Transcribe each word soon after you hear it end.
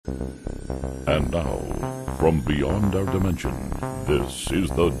And now, from beyond our dimension, this is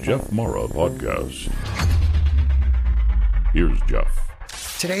the Jeff Mara Podcast. Here's Jeff.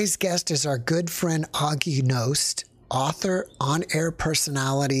 Today's guest is our good friend Augie Nost, author, on-air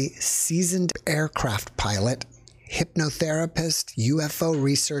personality, seasoned aircraft pilot, hypnotherapist, UFO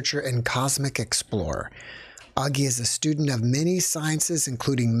researcher, and cosmic explorer. Augie is a student of many sciences,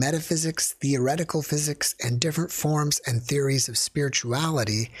 including metaphysics, theoretical physics, and different forms and theories of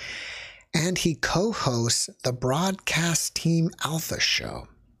spirituality, and he co-hosts the Broadcast Team Alpha Show.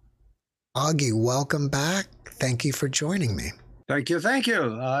 Augie, welcome back. Thank you for joining me. Thank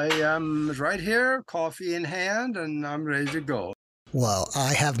you. I am right here, coffee in hand, and I'm ready to go. Well,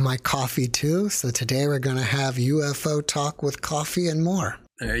 I have my coffee too, so today we're going to have UFO talk with coffee and more.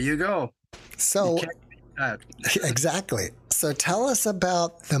 There you go. So, You can't beat that. exactly. So tell us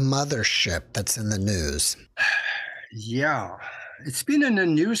about the mothership that's in the news. Yeah, it's been in the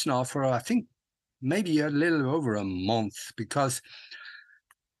news now for, I think, maybe a little over a month, because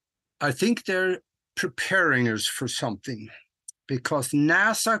I think they're preparing us for something. Because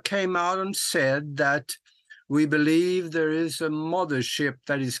NASA came out and said that we believe there is a mothership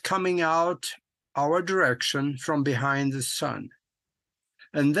that is coming out our direction from behind the sun.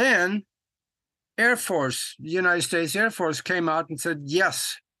 And then Air Force, the United States Air Force came out and said,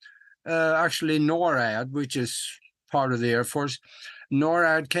 yes, actually NORAD, which is part of the Air Force,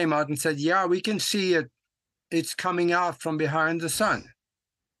 NORAD came out and said, yeah, we can see it. It's coming out from behind the sun.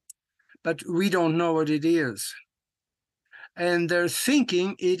 But we don't know what it is. And they're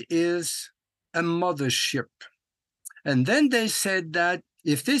thinking it is a mothership. And then they said that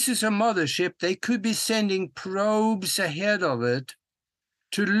if this is a mothership, they could be sending probes ahead of it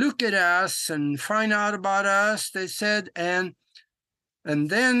to look at us and find out about us, they said. And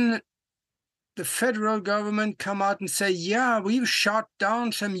then the federal government come out and say, yeah, we've shot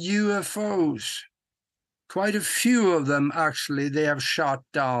down some UFOs. Quite a few of them, actually, they have shot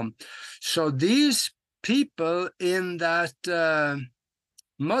down. So these people in that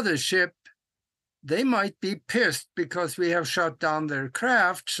mothership, they might be pissed because we have shot down their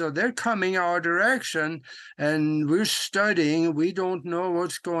craft. So they're coming our direction and we're studying. We don't know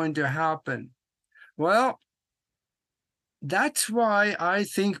what's going to happen. Well, that's why I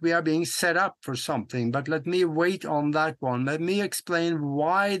think we are being set up for something. But let me wait on that one. Let me explain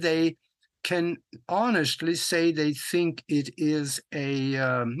why they can honestly say they think it is a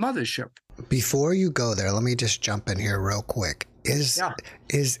mothership. Before you go there, let me just jump in here real quick. Is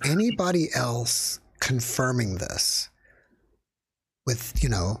anybody else confirming this with,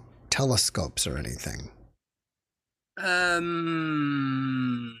 telescopes or anything?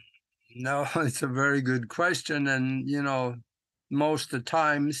 No, it's a very good question. And, most of the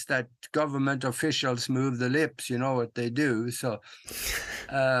times that government officials move the lips, you know what they do. So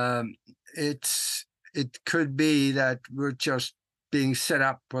it could be that we're just being set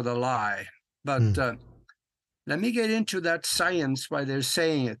up for the lie. But let me get into that science, why they're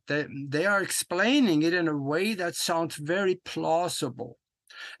saying it. They are explaining it in a way that sounds very plausible.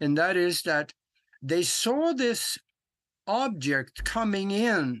 And that is that they saw this object coming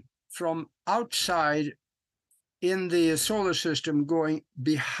in from outside in the solar system, going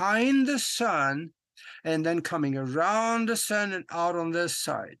behind the sun and then coming around the sun and out on this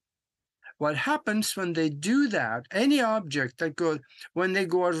side. What happens when they do that, any object that goes, when they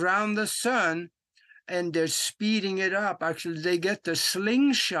go around the sun and they're speeding it up, actually they get the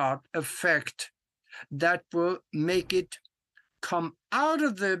slingshot effect that will make it come out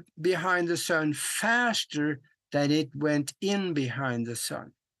of the behind the sun faster than it went in behind the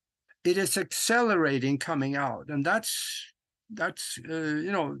sun. It is accelerating coming out, and that's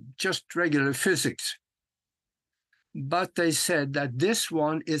just regular physics. But they said that this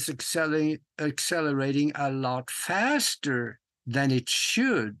one is accelerating a lot faster than it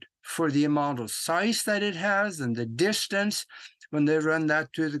should for the amount of size that it has and the distance. When they run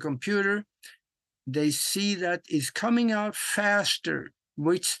that to the computer, they see that it's coming out faster,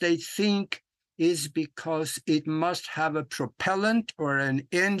 which they think is because it must have a propellant or an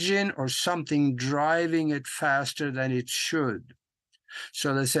engine or something driving it faster than it should.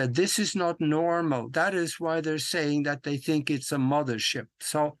 So they said, this is not normal. That is why they're saying that they think it's a mothership.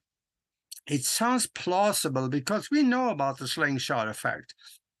 So it sounds plausible because we know about the slingshot effect.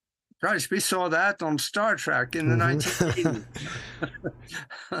 Right, we saw that on Star Trek in the 1980s.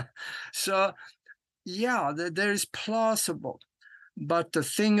 So, yeah, there's plausible. But the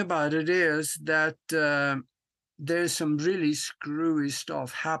thing about it is that there's some really screwy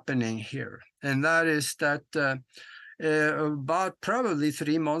stuff happening here. And that is that about probably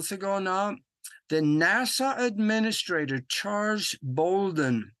 3 months ago now, the NASA administrator, Charles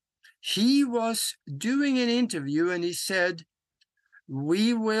Bolden, He was doing an interview and he said,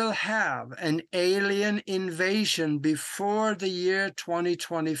 we will have an alien invasion before the year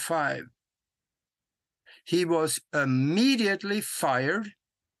 2025. He was immediately fired.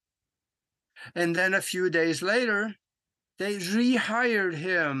 And then a few days later, they rehired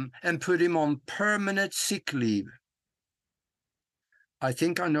him and put him on permanent sick leave. I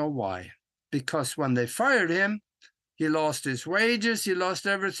think I know why. Because when they fired him, he lost his wages, he lost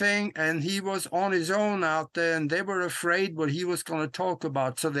everything, and he was on his own out there, and they were afraid what he was going to talk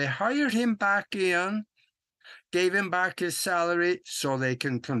about. So they hired him back in, gave him back his salary so they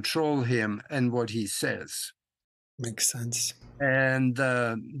can control him and what he says. Makes sense. And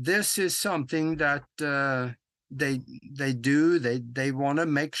this is something that they do. They want to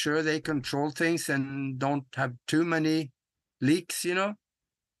make sure they control things and don't have too many leaks, you know.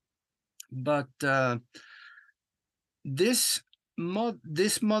 But this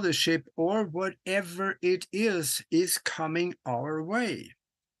mothership, or whatever it is coming our way.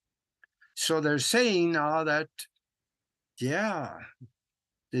 So they're saying now that, yeah,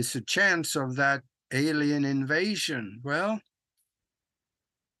 there's a chance of that alien invasion. Well,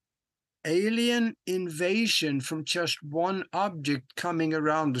 alien invasion from just one object coming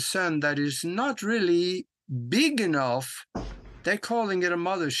around the sun that is not really big enough. They're calling it a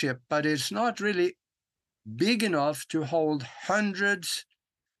mothership, but it's not really big enough to hold hundreds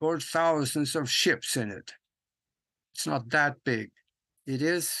or thousands of ships in it. It's not that big. It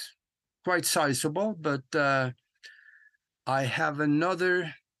is quite sizable, but I have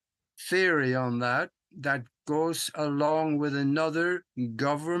another theory on that goes along with another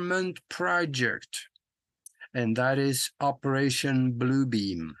government project, and that is Operation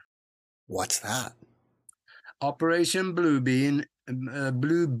Bluebeam. What's that? Operation Bluebeam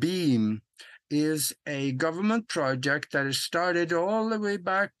is a government project that has started all the way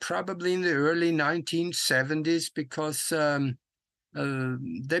back probably in the early 1970s, because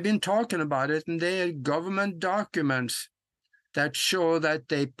they've been talking about it, and they had government documents that show that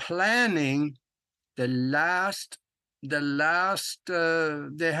they're planning they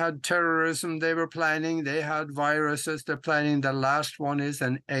had terrorism they were planning, they had viruses they're planning. The last one is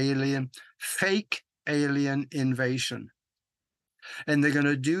an fake alien invasion. And they're going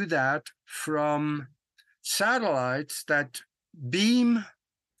to do that from satellites that beam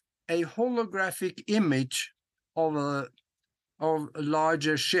a holographic image of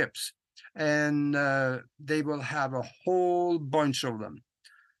larger ships. And they will have a whole bunch of them.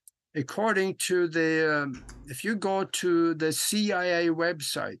 According to if you go to the CIA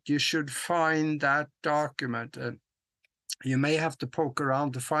website, you should find that document. You may have to poke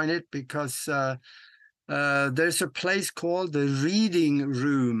around to find it, because there's a place called the Reading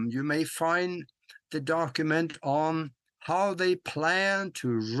Room. You may find the document on how they plan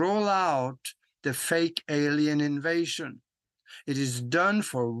to roll out the fake alien invasion. It is done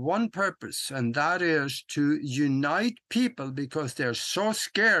for one purpose, and that is to unite people, because they're so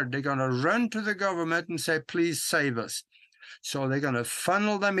scared. They're going to run to the government and say, please save us. So they're going to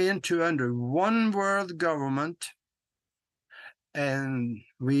funnel them under one world government, and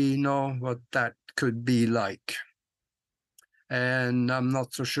we know what that could be like. And I'm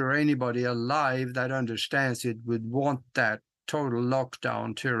not so sure anybody alive that understands it would want that total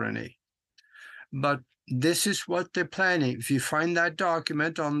lockdown tyranny. But this is what they're planning. If you find that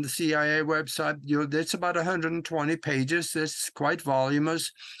document on the CIA website, it's about 120 pages. It's quite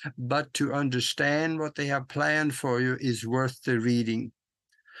voluminous, but to understand what they have planned for you is worth the reading.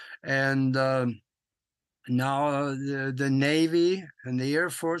 And now the Navy and the Air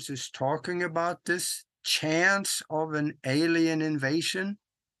Force is talking about this chance of an alien invasion.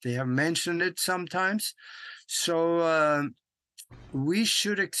 They have mentioned it sometimes. So we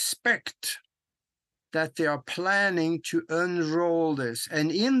should expect that they are planning to unroll this.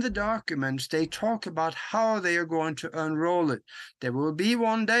 And in the documents, they talk about how they are going to unroll it. There will be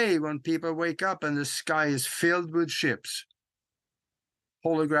one day when people wake up and the sky is filled with ships,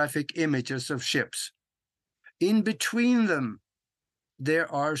 holographic images of ships. In between them,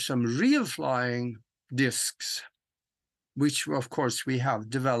 there are some real flying discs, which, of course, we have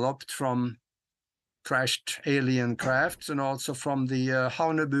developed from crashed alien crafts, and also from the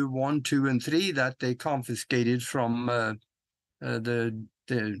Haunebu 1, 2, and 3 that they confiscated from the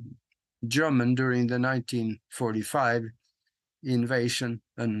German during the 1945 invasion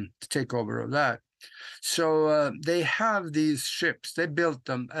and takeover of that. So they have these ships, they built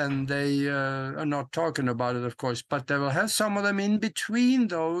them, and they are not talking about it, of course, but they will have some of them in between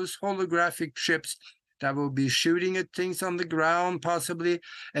those holographic ships that will be shooting at things on the ground, possibly,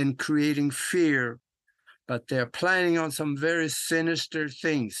 and creating fear. But they're planning on some very sinister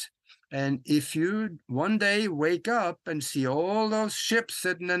things. And if you one day wake up and see all those ships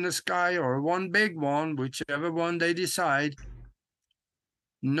sitting in the sky, or one big one, whichever one they decide,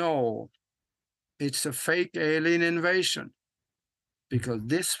 no, it's a fake alien invasion. Because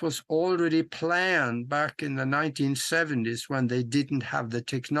this was already planned back in the 1970s when they didn't have the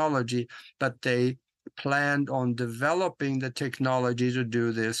technology, but they planned on developing the technology to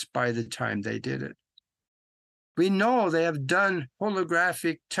do this by the time they did it. We know they have done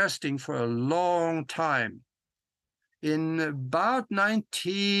holographic testing for a long time. In about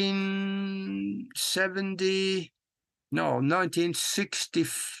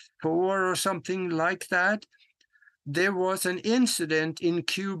 1964 or something like that, there was an incident in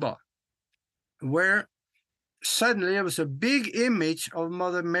Cuba where suddenly there was a big image of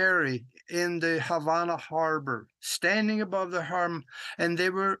Mother Mary in the Havana harbor, standing above the harbor, and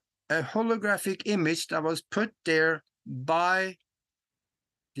they were a holographic image that was put there by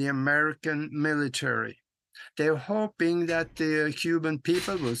the American military. They're hoping that the Cuban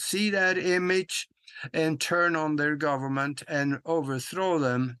people will see that image and turn on their government and overthrow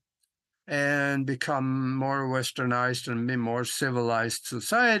them and become more westernized and be more civilized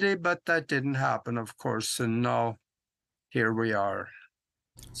society. But that didn't happen, of course, and now here we are.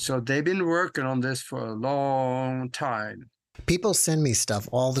 So they've been working on this for a long time. People send me stuff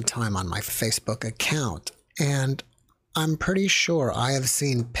all the time on my Facebook account, and I'm pretty sure I have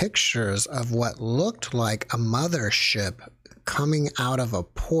seen pictures of what looked like a mothership coming out of a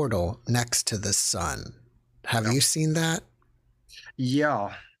portal next to the sun. Have you seen that?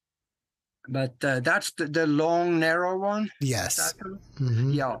 Yeah. But that's the long, narrow one? Yes.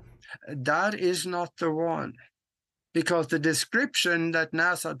 Yeah, that is not the one. Because the description that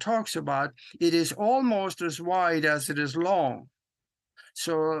NASA talks about, it is almost as wide as it is long.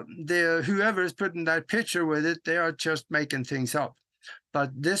 So whoever is putting that picture with it, they are just making things up.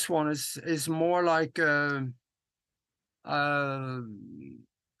 But this one is more like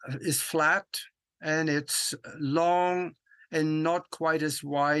is flat, and it's long and not quite as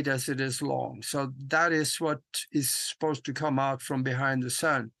wide as it is long. So that is what is supposed to come out from behind the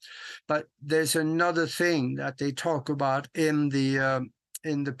sun. But there's another thing that they talk about in the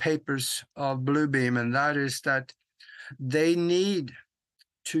papers of Bluebeam, and that is that they need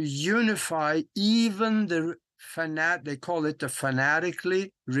to unify even the they call it the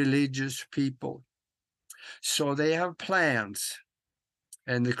fanatically religious people. So they have plans,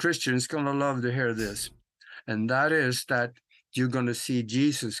 and the Christians going to love to hear this. And that is that you're going to see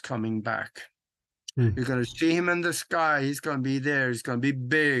Jesus coming back. You're going to see him in the sky. He's going to be there. He's going to be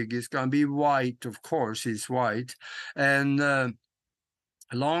big. He's going to be white. Of course, he's white. And a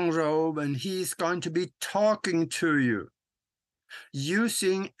long robe. And he's going to be talking to you. He's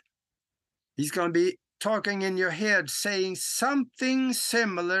going to be talking in your head, saying something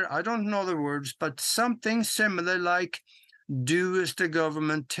similar. I don't know the words, but something similar like, do as the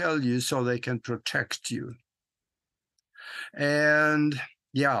government tell you so they can protect you. And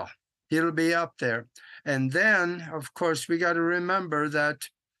yeah, it'll be up there. And then, of course, we got to remember that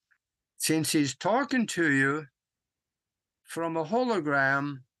since he's talking to you from a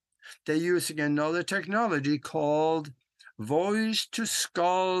hologram, they're using another technology called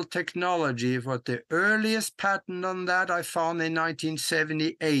voice-to-skull technology. What the earliest patent on that I found in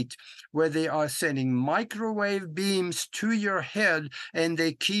 1978, where they are sending microwave beams to your head and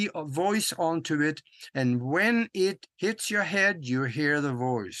they key a voice onto it, and when it hits your head, you hear the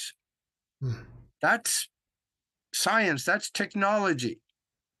voice. That's science, that's technology.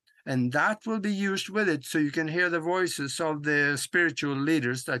 And that will be used with it, so you can hear the voices of the spiritual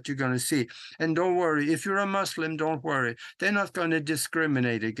leaders that you're going to see. And don't worry, if you're a Muslim, don't worry. They're not going to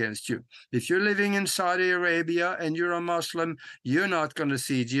discriminate against you. If you're living in Saudi Arabia and you're a Muslim, you're not going to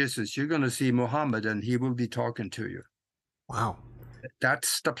see Jesus. You're going to see Muhammad, and he will be talking to you. Wow.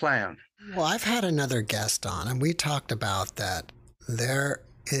 That's the plan. Well, I've had another guest on, and we talked about that there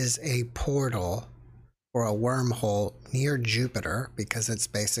is a portal or a wormhole near Jupiter, because it's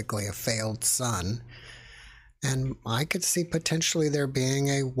basically a failed sun. And I could see potentially there being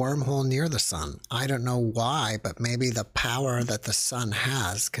a wormhole near the sun. I don't know why, but maybe the power that the sun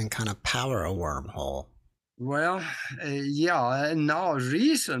has can kind of power a wormhole. Well, yeah, and now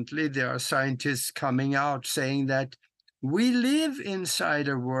recently there are scientists coming out saying that we live inside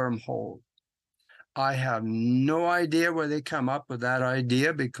a wormhole. I have no idea where they come up with that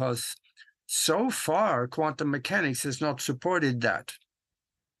idea, because so far, quantum mechanics has not supported that.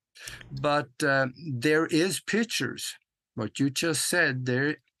 But there is pictures. What you just said,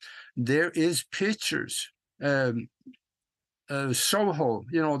 there is pictures. SOHO,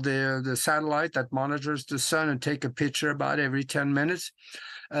 the satellite that monitors the sun and take a picture about every 10 minutes.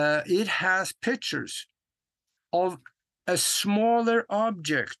 It has pictures of a smaller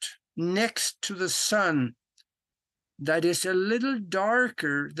object next to the sun that is a little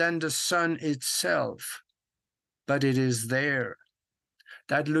darker than the sun itself, but it is there.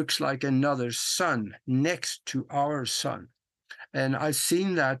 That looks like another sun next to our sun. And I've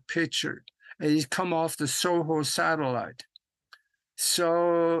seen that picture. It's come off the SOHO satellite.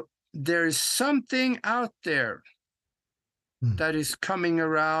 So there is something out there that is coming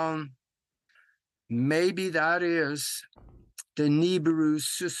around. Maybe that is the Nibiru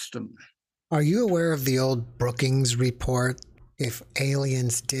system. Are you aware of the old Brookings report? If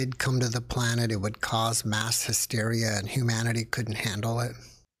aliens did come to the planet, it would cause mass hysteria and humanity couldn't handle it.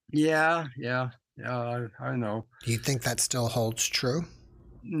 Yeah, I know. Do you think that still holds true?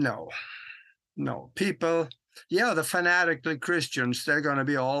 No. People, the fanatically Christians, they're going to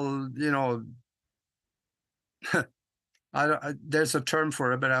be all, there's a term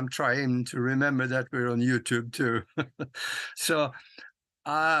for it, but I'm trying to remember that we're on YouTube too. So,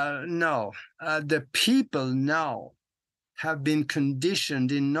 no, the people now have been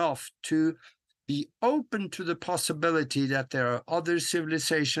conditioned enough to be open to the possibility that there are other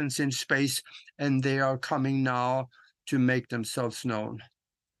civilizations in space, and they are coming now to make themselves known.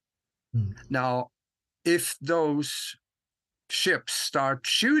 Now, if those ships start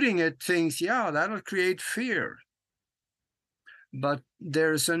shooting at things, that'll create fear. But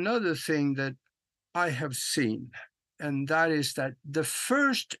there's another thing that I have seen, and that is that the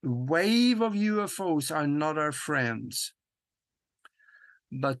first wave of UFOs are not our friends,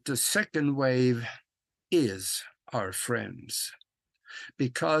 but the second wave is our friends.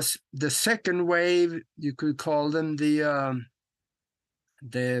 Because the second wave, you could call them the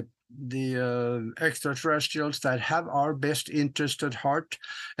extraterrestrials that have our best interest at heart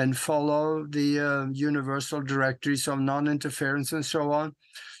and follow the universal directories of non-interference and so on.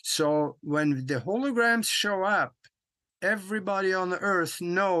 So when the holograms show up, everybody on the earth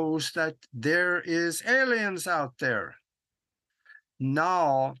knows that there is aliens out there.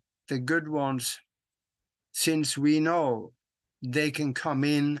 Now, the good ones, since we know, they can come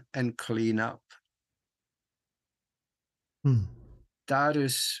in and clean up. That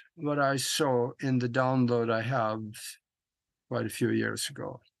is what I saw in the download I have quite a few years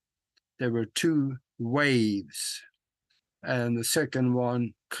ago. There were two waves, and the second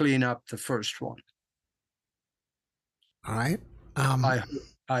one clean up the first one. All right.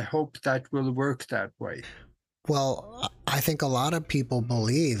 I hope that will work that way. Well, I think a lot of people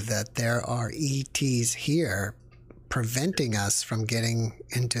believe that there are ETs here preventing us from getting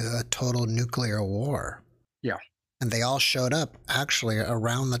into a total nuclear war. Yeah. And they all showed up actually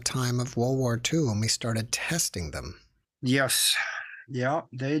around the time of World War II when we started testing them. Yes. Yeah,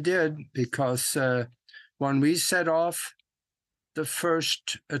 they did. Because when we set off the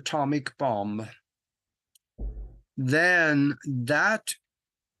first atomic bomb, then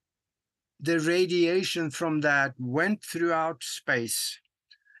the radiation from that went throughout space,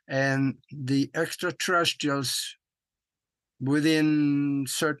 and the extraterrestrials within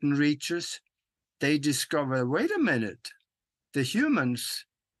certain reaches, they discovered, wait a minute, the humans,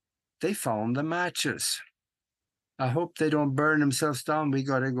 they found the matches. I hope they don't burn themselves down. We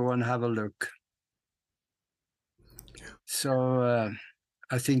got to go and have a look. So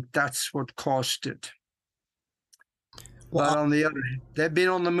I think that's what caused it. But on the other hand, they've been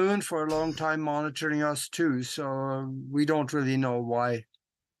on the moon for a long time monitoring us too, so we don't really know why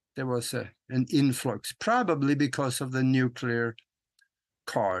there was an influx, probably because of the nuclear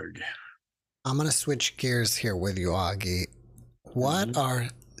card. I'm going to switch gears here with you, Augie. What are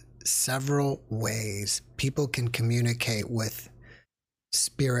several ways people can communicate with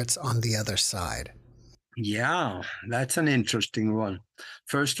spirits on the other side? Yeah, that's an interesting one.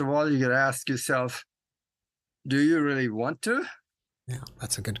 First of all, you got to ask yourself, do you really want to? Yeah,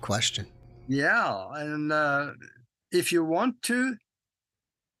 that's a good question. Yeah, and if you want to,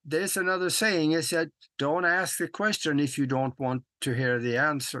 there's another saying, is that don't ask the question if you don't want to hear the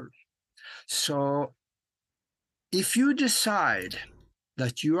answer. So if you decide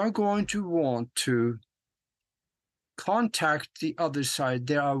that you are going to want to contact the other side,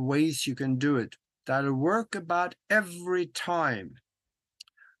 there are ways you can do it. That'll work about every time.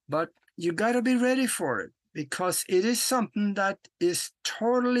 But you got to be ready for it, because it is something that is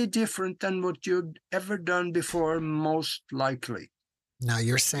totally different than what you've ever done before, most likely. Now,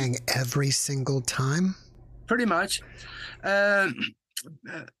 you're saying every single time? Pretty much.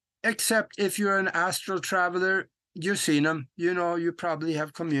 Except if you're an astral traveler, you've seen them. You know, you probably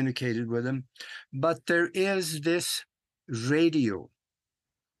have communicated with them. But there is this radio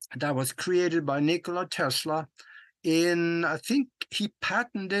that was created by Nikola Tesla I think he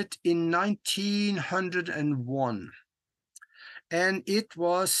patented it in 1901. And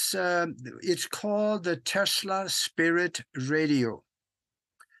it's called the Tesla Spirit Radio.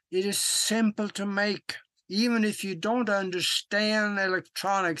 It is simple to make. Even if you don't understand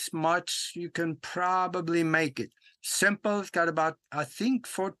electronics much, you can probably make it. Simple, it's got about, I think,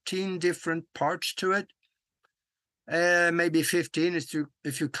 14 different parts to it. Maybe 15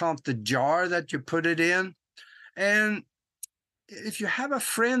 if you count the jar that you put it in. And if you have a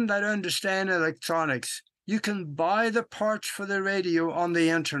friend that understands electronics, you can buy the parts for the radio on the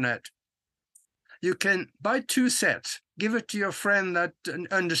internet. You can buy 2 sets, give it to your friend that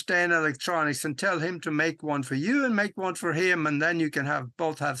understands electronics and tell him to make one for you and make one for him, and then you can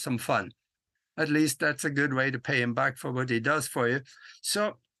both have some fun. At least that's a good way to pay him back for what he does for you.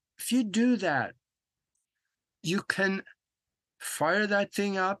 So if you do that, you can fire that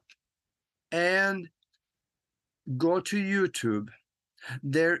thing up and go to YouTube.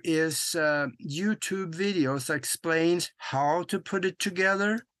 There is YouTube videos that explains how to put it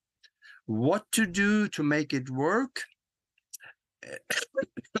together, what to do to make it work.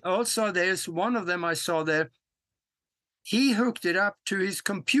 Also, there's one of them I saw there. He hooked it up to his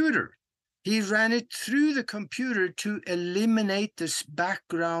computer. He ran it through the computer to eliminate this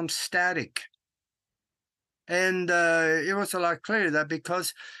background static. And it was a lot clearer that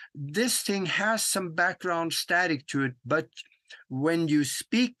because this thing has some background static to it, but when you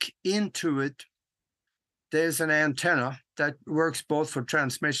speak into it, there's an antenna that works both for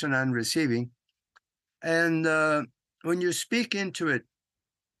transmission and receiving. And when you speak into it,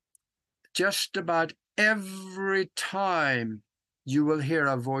 just about every time you will hear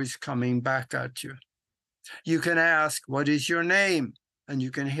a voice coming back at you. You can ask, "What is your name?" And you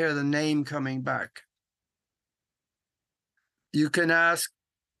can hear the name coming back. You can ask,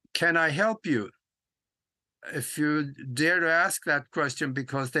 "Can I help you?" If you dare to ask that question,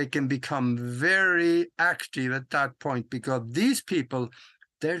 because they can become very active at that point, because these people,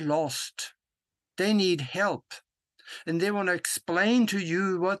 they're lost. They need help. And they want to explain to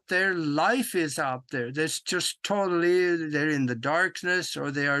you what their life is out there. There's just totally, they're in the darkness,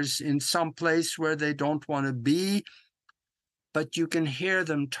 or they are in some place where they don't want to be, but you can hear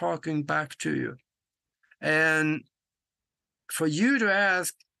them talking back to you. And for you to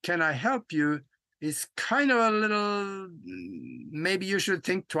ask, "Can I help you?" is kind of a little, maybe you should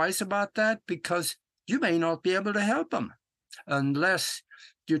think twice about that, because you may not be able to help them unless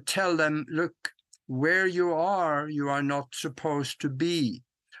you tell them, "Look, where you are not supposed to be.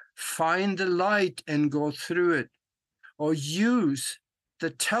 Find the light and go through it." Or use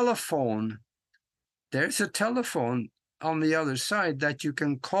the telephone. There's a telephone on the other side that you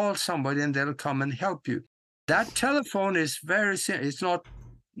can call somebody and they'll come and help you. That telephone is very simple. It's not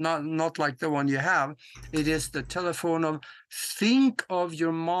like the one you have. It is the telephone of, think of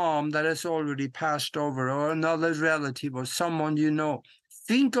your mom that has already passed over, or another relative, or someone you know.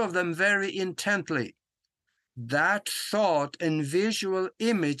 Think of them very intently. That thought and visual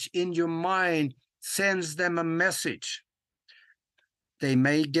image in your mind sends them a message. They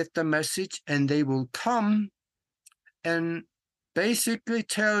may get the message and they will come and basically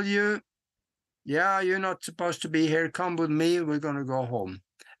tell you, "Yeah, you're not supposed to be here. Come with me. We're going to go home."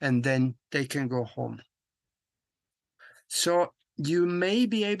 And then they can go home. So you may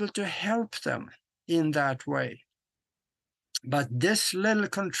be able to help them in that way. But this little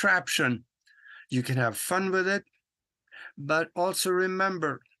contraption, you can have fun with it, but also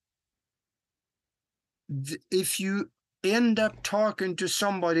remember, if you end up talking to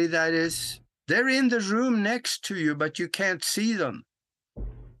somebody they're in the room next to you, but you can't see them,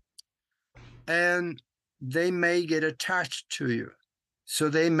 and they may get attached to you. So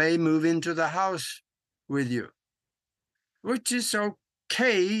they may move into the house with you, which is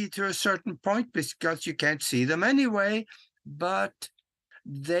okay to a certain point because you can't see them anyway, but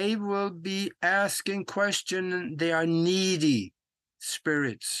they will be asking questions. They are needy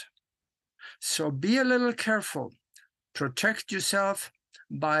spirits. So be a little careful. Protect yourself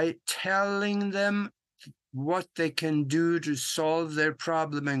by telling them what they can do to solve their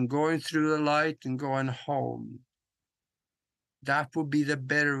problem and going through the light and going home. That would be the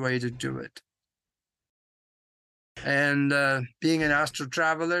better way to do it. And being an astro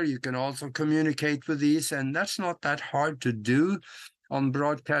traveler, you can also communicate with these, and that's not that hard to do on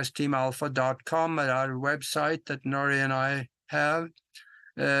broadcastteamalpha.com, at our website that Nori and I have.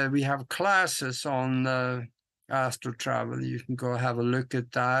 We have classes on astro travel. You can go have a look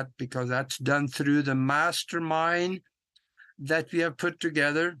at that, because that's done through the mastermind that we have put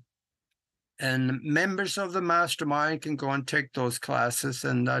together. And members of the mastermind can go and take those classes.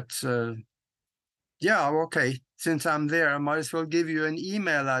 And that's, okay. since I'm there, I might as well give you an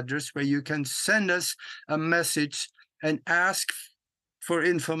email address where you can send us a message and ask for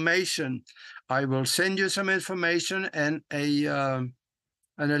information. I will send you some information and a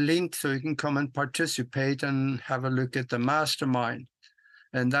link so you can come and participate and have a look at the mastermind.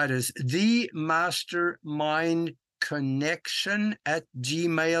 And that is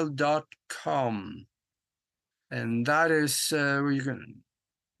themastermindconnection@gmail.com. And that is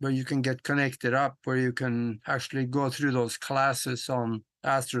where you can get connected up, where you can actually go through those classes on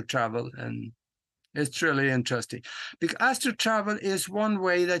astral travel. And it's really interesting, because astral travel is one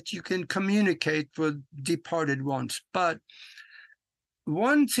way that you can communicate with departed ones. But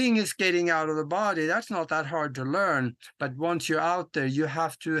one thing is getting out of the body. That's not that hard to learn. But once you're out there, you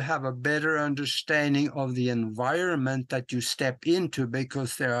have to have a better understanding of the environment that you step into,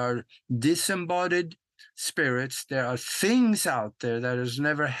 because there are disembodied spirits. There are things out there that has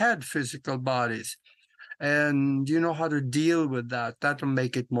never had physical bodies. And you know how to deal with that. That'll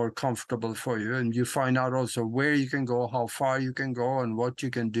make it more comfortable for you. And you find out also where you can go, how far you can go, and what you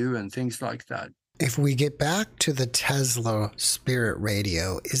can do, and things like that. If we get back to the Tesla Spirit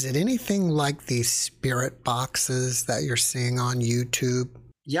Radio, is it anything like these spirit boxes that you're seeing on YouTube?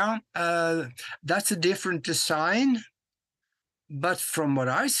 Yeah, that's a different design. But from what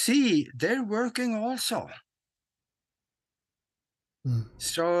I see, they're working also.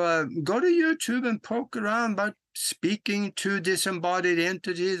 So go to YouTube and poke around about speaking to disembodied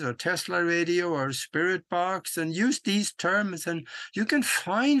entities or Tesla Radio or Spirit Box, and use these terms, and you can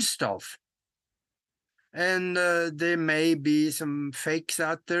find stuff. And there may be some fakes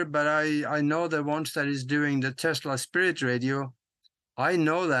out there, but I know the ones that is doing the Tesla Spirit Radio, I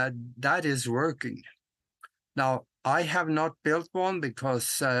know that is working. Now, I have not built one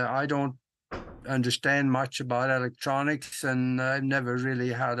because I don't understand much about electronics, and I've never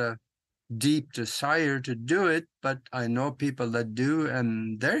really had a deep desire to do it, but I know people that do,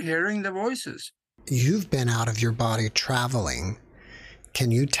 and they're hearing the voices. You've been out of your body traveling. Can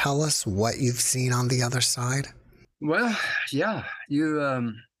you tell us what you've seen on the other side? Well, yeah,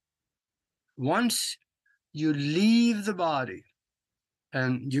 you once you leave the body,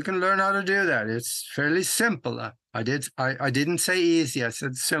 and you can learn how to do that. It's fairly simple. I didn't say easy, I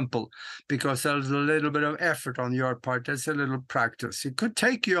said simple, because there's a little bit of effort on your part. That's a little practice. It could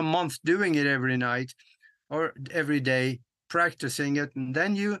take you a month doing it every night or every day, practicing it. And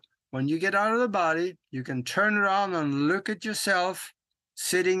then when you get out of the body, you can turn around and look at yourself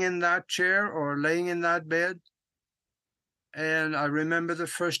sitting in that chair or laying in that bed. And I remember the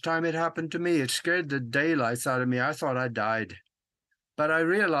first time it happened to me, it scared the daylights out of me. I thought I died. But I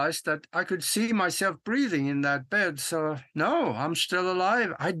realized that I could see myself breathing in that bed. So, no, I'm still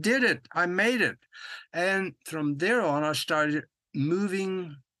alive. I did it. I made it. And from there on, I started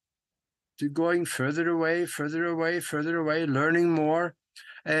moving to going further away, learning more.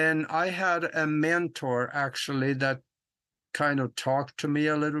 And I had a mentor, actually, that kind of talked to me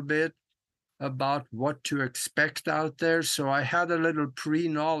a little bit about what to expect out there. So I had a little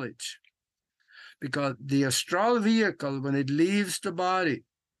pre-knowledge. Because the astral vehicle, when it leaves the body,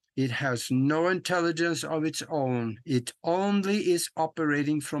 it has no intelligence of its own. It only is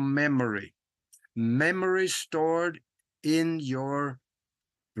operating from memory. Memory stored in your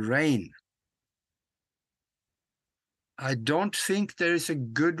brain. I don't think there is a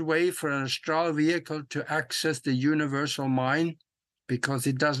good way for an astral vehicle to access the universal mind, because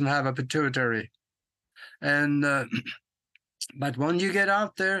it doesn't have a pituitary. And but when you get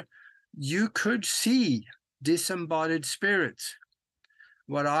out there, you could see disembodied spirits.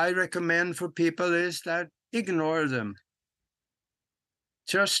 What I recommend for people is that ignore them.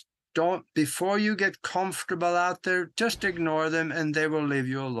 Just don't, before you get comfortable out there, just ignore them and they will leave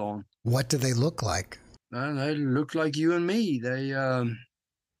you alone. What do they look like? They look like you and me. They,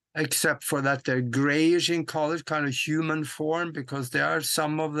 except for that they're grayish in color, kind of human form, because there are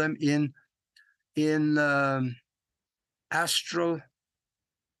some of them in astral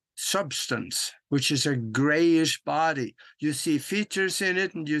substance, which is a grayish body. You see features in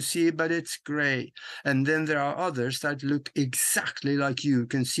it and you see, but it's gray. And then there are others that look exactly like you. You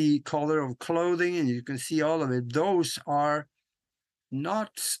can see color of clothing and you can see all of it. Those are not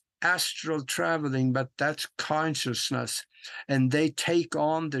astral traveling, but that's consciousness. And they take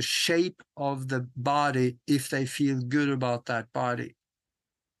on the shape of the body if they feel good about that body.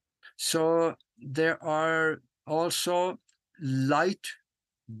 So there are also light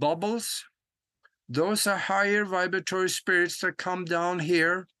bubbles. Those are higher vibratory spirits that come down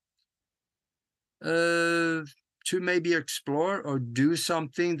here to maybe explore or do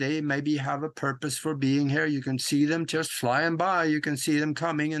something. They maybe have a purpose for being here. You can see them just flying by. You can see them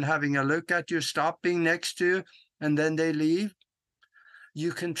coming and having a look at you, stopping next to you, and then they leave,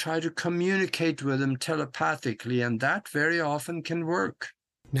 you can try to communicate with them telepathically, and that very often can work.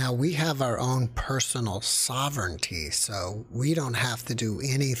 Now, we have our own personal sovereignty, so we don't have to do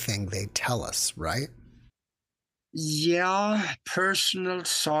anything they tell us, right? Yeah, personal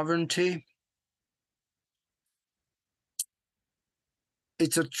sovereignty.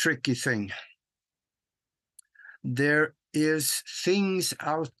 It's a tricky thing. There is things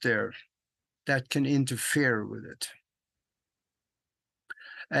out there that can interfere with it.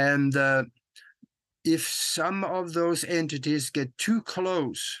 And if some of those entities get too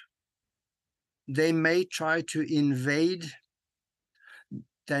close, they may try to invade.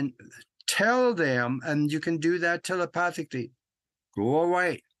 Then tell them, and you can do that telepathically, go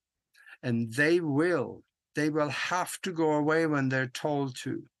away. And they will have to go away when they're told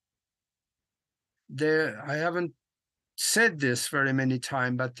to. I haven't said this very many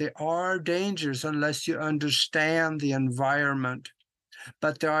times, but there are dangers unless you understand the environment.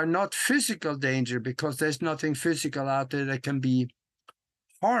 But there are not physical danger, because there's nothing physical out there that can be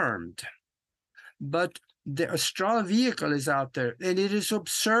harmed. But the astral vehicle is out there, and it is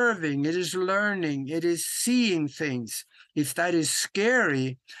observing, it is learning, it is seeing things. If that is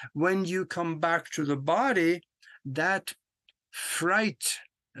scary, when you come back to the body, that fright,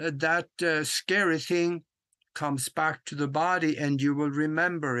 that scary thing comes back to the body, and you will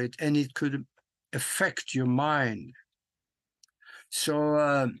remember it, and it could affect your mind.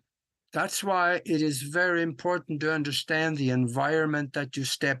 So that's why it is very important to understand the environment that you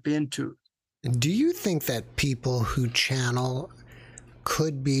step into. Do you think that people who channel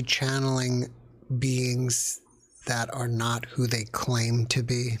could be channeling beings that are not who they claim to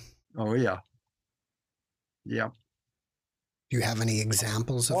be? Oh, yeah. Yeah. Do you have any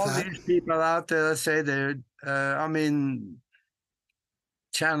examples of All that? these people out there that say they're,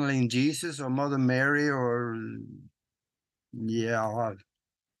 channeling Jesus or Mother Mary, or, yeah.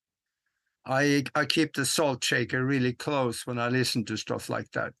 I keep the salt shaker really close when I listen to stuff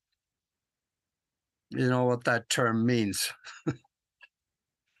like that. You know what that term means.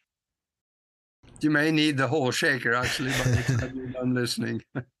 You may need the whole shaker, actually, by the time you're done listening.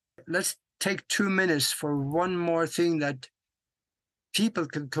 Let's take 2 minutes for one more thing that people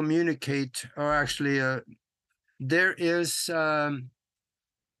can communicate, or actually there is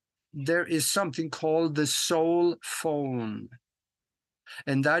something called the soul phone.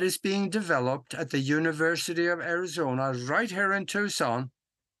 And that is being developed at the University of Arizona, right here in Tucson.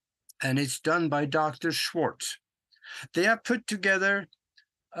 And it's done by Dr. Schwartz. They have put together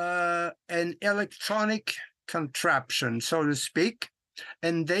an electronic contraption, so to speak,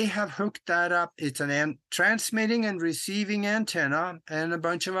 and they have hooked that up. It's an transmitting and receiving antenna and a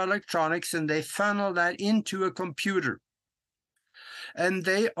bunch of electronics, and they funnel that into a computer. And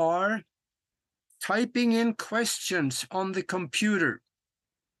they are typing in questions on the computer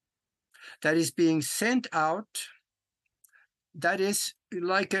that is being sent out. That is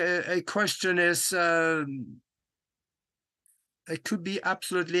like a question is, it could be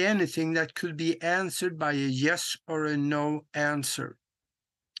absolutely anything that could be answered by a yes or a no answer.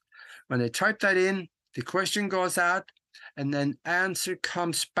 When they type that in, the question goes out, and then answer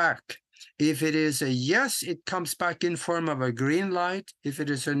comes back. If it is a yes, it comes back in form of a green light. If it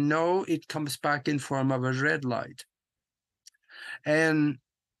is a no, it comes back in form of a red light. And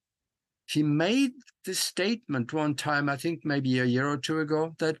he made the statement one time, I think maybe a year or two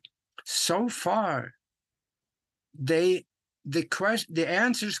ago, that so far the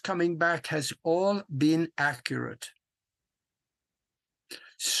answers coming back has all been accurate.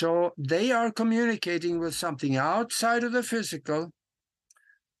 So they are communicating with something outside of the physical,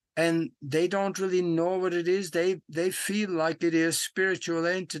 and they don't really know what it is. They feel like it is spiritual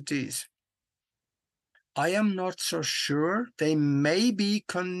entities. I am not so sure. They may be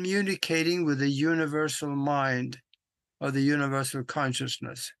communicating with the universal mind or the universal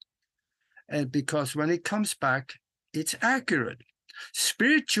consciousness. And because when it comes back, it's accurate.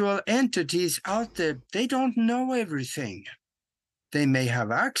 Spiritual entities out there, they don't know everything. They may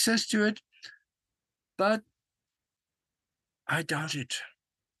have access to it, but I doubt it.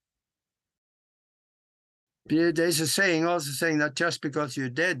 There's a saying also saying that just because you're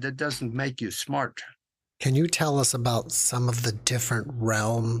dead, that doesn't make you smart. Can you tell us about some of the different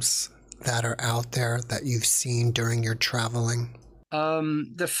realms that are out there that you've seen during your traveling?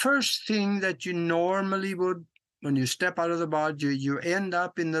 The first thing that you normally would, when you step out of the body, you end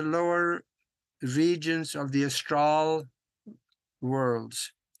up in the lower regions of the astral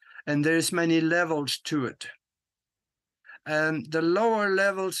worlds, and there's many levels to it. And the lower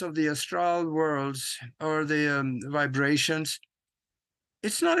levels of the astral worlds, or the vibrations,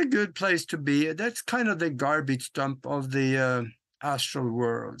 it's not a good place to be. That's kind of the garbage dump of the astral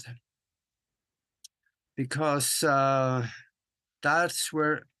world, because that's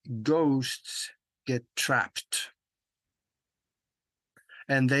where ghosts get trapped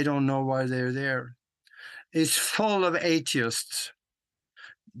and they don't know why they're there. It's full of atheists.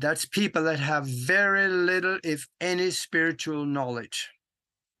 That's people that have very little, if any, spiritual knowledge.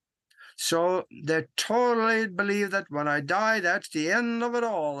 So they totally believe that when I die, that's the end of it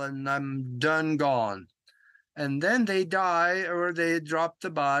all and I'm done, gone. And then they die or they drop the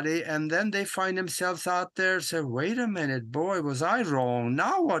body, and then they find themselves out there and say, wait a minute, boy, was I wrong?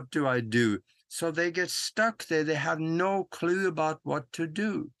 Now what do I do? So they get stuck there. They have no clue about what to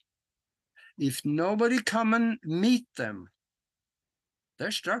do. If nobody come and meet them,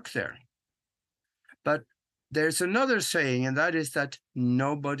 they're stuck there. But there's another saying, and that is that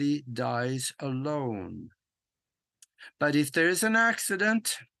nobody dies alone. But if there is an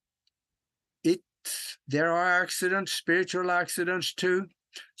accident, there are accidents, spiritual accidents too.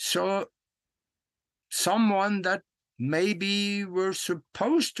 So someone that maybe were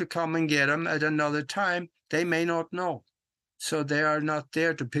supposed to come and get them at another time, they may not know. So they are not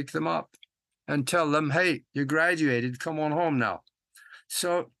there to pick them up and tell them, hey, you graduated, come on home now.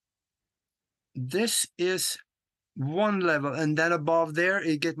 So this is one level. And then above there,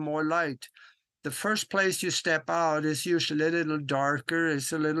 it gets more light. The first place you step out is usually a little darker,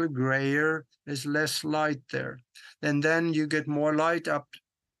 it's a little grayer, there's less light there. And then you get more light up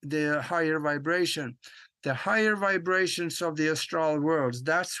the higher vibration. The higher vibrations of the astral worlds,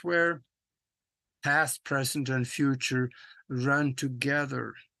 that's where past, present, and future run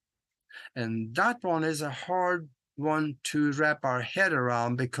together. And that one is a hard one to wrap our head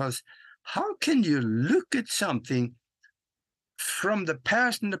around, because how can you look at something from the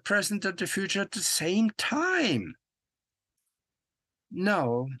past and the present and the future at the same time?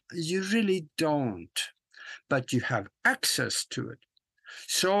 No, you really don't, but you have access to it.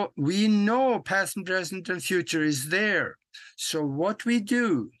 So we know past and present and future is there. So what we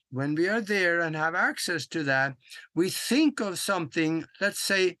do when we are there and have access to that, we think of something, let's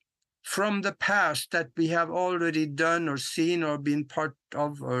say, from the past that we have already done or seen or been part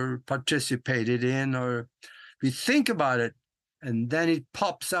of or participated in, or we think about it, and then it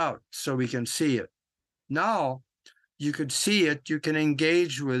pops out so we can see it. Now you could see it, you can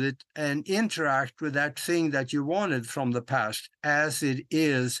engage with it and interact with that thing that you wanted from the past as it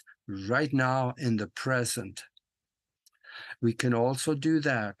is right now in the present. We can also do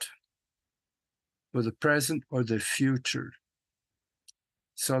that for the present or the future.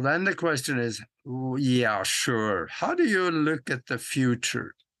 So then the question is, yeah, sure. How do you look at the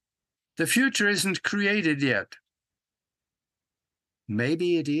future? The future isn't created yet.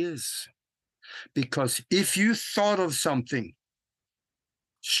 Maybe it is. Because if you thought of something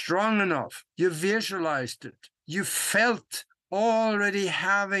strong enough, you visualized it, you felt already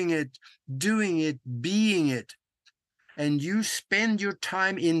having it, doing it, being it, and you spend your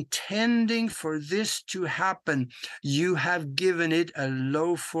time intending for this to happen, you have given it a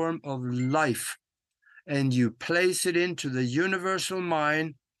low form of life, and you place it into the universal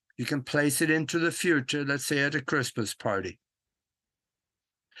mind. You can place it into the future, let's say at a Christmas party.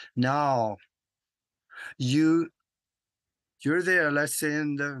 Now, you're there, let's say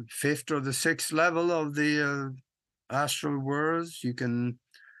in the 5th or the 6th level of the astral worlds. You can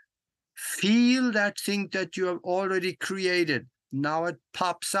feel that thing that you have already created. Now it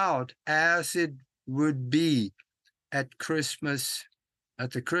pops out as it would be at Christmas,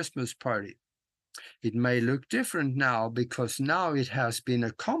 at the Christmas party. It may look different now because now it has been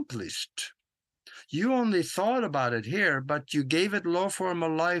accomplished. You only thought about it here, but you gave it low form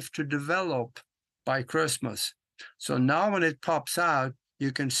of life to develop by Christmas. So now when it pops out,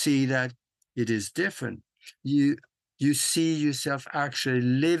 you can see that it is different. You see yourself actually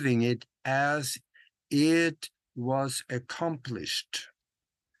living it as it was accomplished.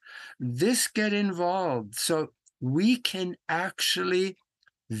 This get involved so we can actually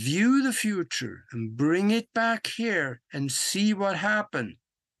view the future and bring it back here and see what happened.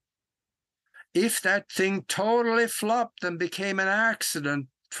 If that thing totally flopped and became an accident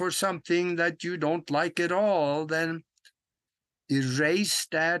for something that you don't like at all, then erase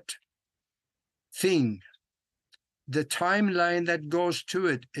that thing. The timeline that goes to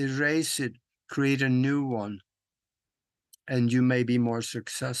it, erase it, create a new one, and you may be more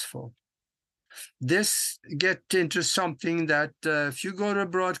successful. This get into something that if you go to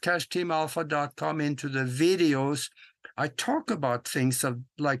broadcastteamalpha.com into the videos, I talk about things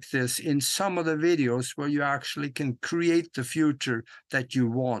like this in some of the videos where you actually can create the future that you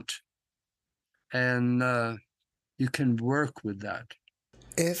want. And you can work with that.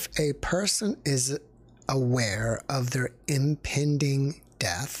 If a person is aware of their impending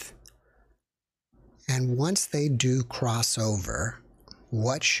death, and once they do cross over,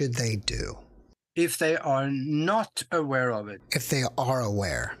 what should they do? If they are not aware of it. If they are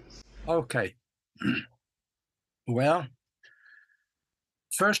aware. Okay. Well,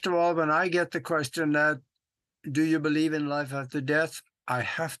 first of all, when I get the question that, do you believe in life after death? I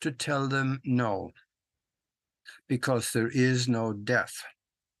have to tell them no, because there is no death.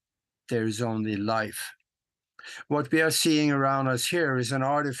 There is only life. What we are seeing around us here is an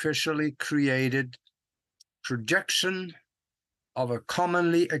artificially created projection of a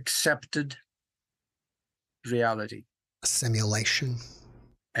commonly accepted reality. A simulation.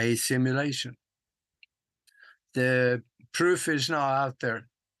 A simulation. The proof is now out there.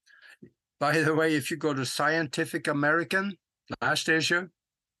 By the way, if you go to Scientific American, last issue,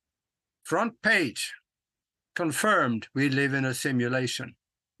 front page, confirmed we live in a simulation.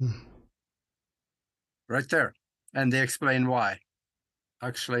 Right there. And they explain why.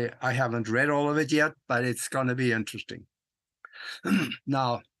 Actually, I haven't read all of it yet, but it's going to be interesting.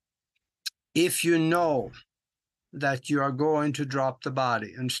 Now, if you know that you are going to drop the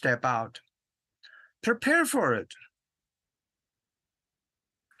body and step out, prepare for it.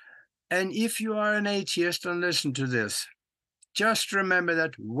 And if you are an atheist and listen to this, just remember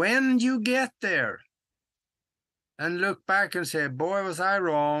that when you get there and look back and say, boy, was I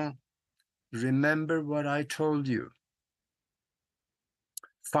wrong, remember what I told you.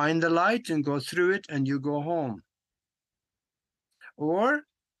 Find the light and go through it, and you go home. Or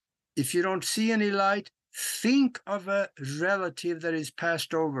if you don't see any light, think of a relative that is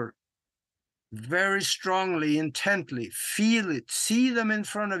passed over. Very strongly, intently, feel it, see them in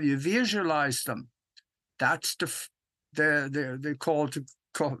front of you, visualize them. That's the call to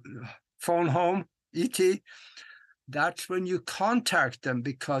phone home, ET. That's when you contact them,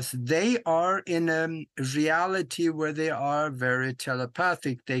 because they are in a reality where they are very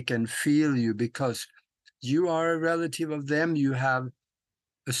telepathic. They can feel you because you are a relative of them. You have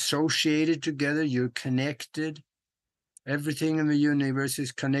associated together, you're connected. Everything in the universe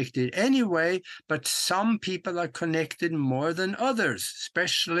is connected anyway, but some people are connected more than others,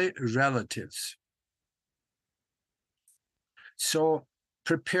 especially relatives. So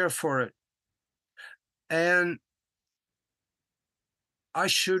prepare for it. And I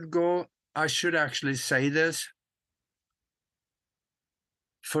should actually say this.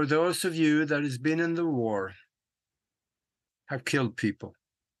 For those of you that has been in the war, have killed people,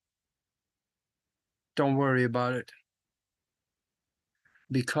 don't worry about it.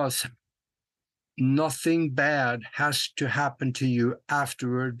 Because nothing bad has to happen to you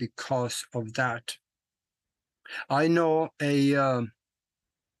afterward because of that. I know a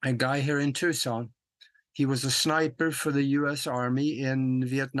guy here in Tucson. He was a sniper for the U.S. Army in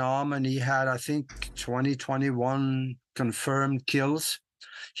Vietnam, and he had, I think, 21 confirmed kills.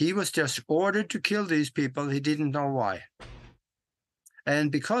 He was just ordered to kill these people. He didn't know why.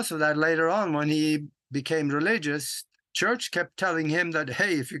 And because of that, later on, when he became religious, church kept telling him that,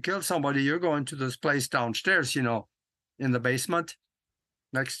 hey, if you kill somebody, you're going to this place downstairs, you know, in the basement,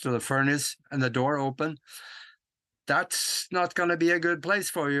 next to the furnace, and the door open. That's not going to be a good place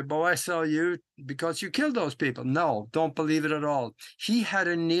for you, boy. So you, because you killed those people. No, don't believe it at all. He had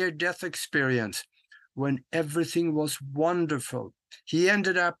a near-death experience when everything was wonderful. He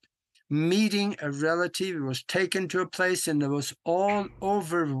ended up meeting a relative. He was taken to a place, and there was all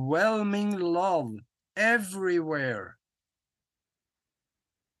overwhelming love everywhere.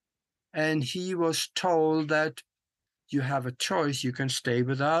 And he was told that you have a choice. You can stay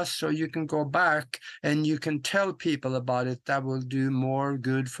with us, or you can go back and you can tell people about it. That will do more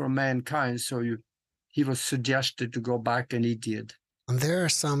good for mankind. So he was suggested to go back, and he did. There are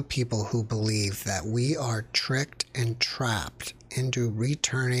some people who believe that we are tricked and trapped into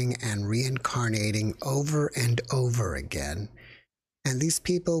returning and reincarnating over and over again. And these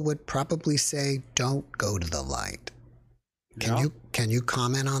people would probably say, don't go to the light. Can you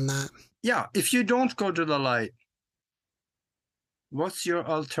comment on that? Yeah, if you don't go to the light, what's your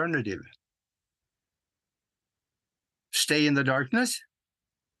alternative? Stay in the darkness?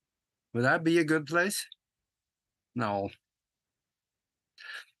 Would that be a good place? No.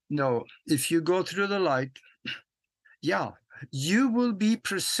 No, if you go through the light, yeah, you will be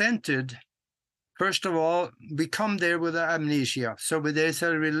presented. First of all, we come there with amnesia. So there's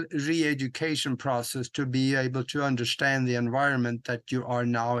a re-education process to be able to understand the environment that you are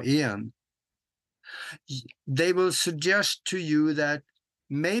now in. They will suggest to you that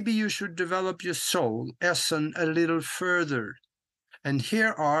maybe you should develop your soul, essence, a little further. And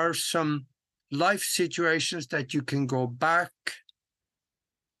here are some life situations that you can go back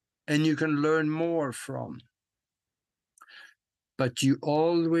and you can learn more from. But you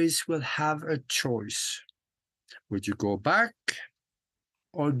always will have a choice. Would you go back,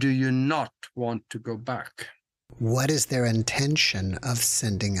 or do you not want to go back? What is their intention of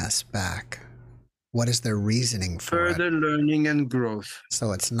sending us back? What is their reasoning for it? Further learning and growth.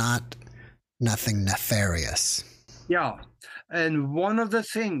 So it's nothing nefarious. Yeah. And one of the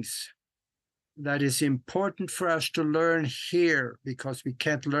things that is important for us to learn here, because we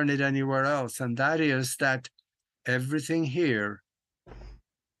can't learn it anywhere else, and that is that everything here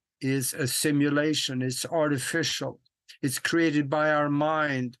is a simulation. It's artificial. It's created by our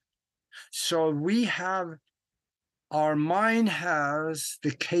mind. So our mind has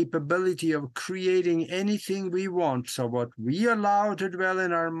the capability of creating anything we want. So what we allow to dwell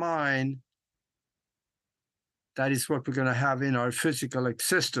in our mind, that is what we're going to have in our physical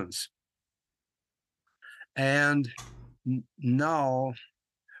existence. And now,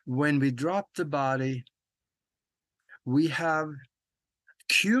 when we drop the body, we have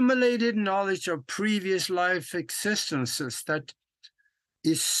accumulated knowledge of previous life existences that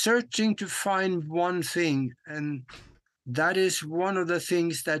is searching to find one thing, and that is one of the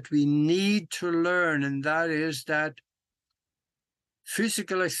things that we need to learn, and that is that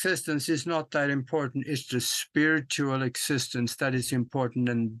physical existence is not that important. It's the spiritual existence that is important,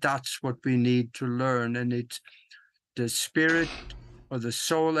 and that's what we need to learn. And it's the spirit or the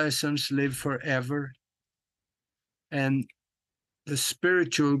soul essence live forever, and the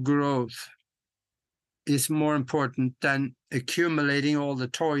spiritual growth is more important than accumulating all the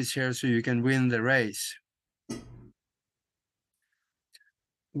toys here so you can win the race.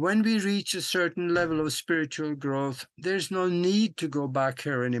 When we reach a certain level of spiritual growth, there's no need to go back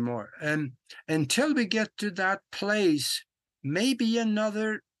here anymore. And until we get to that place, maybe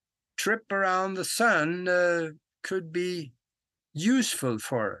another trip around the sun could be useful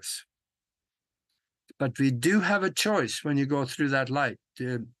for us. But we do have a choice when you go through that light.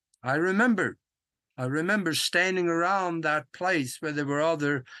 I remember standing around that place where there were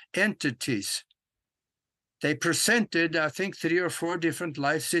other entities. They presented, I think, 3 or 4 different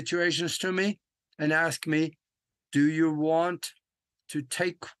life situations to me and asked me, do you want to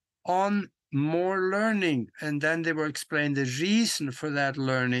take on more learning? And then they were explaining the reason for that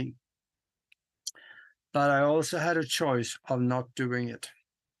learning. But I also had a choice of not doing it.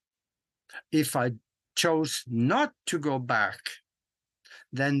 If I chose not to go back,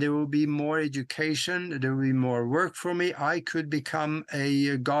 then there will be more education, there will be more work for me. I could become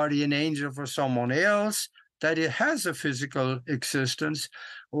a guardian angel for someone else that it has a physical existence,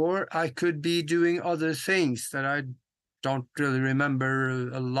 or I could be doing other things that I don't really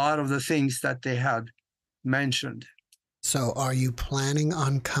remember a lot of the things that they had mentioned. So are you planning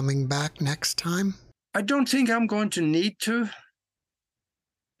on coming back next time? I don't think I'm going to need to,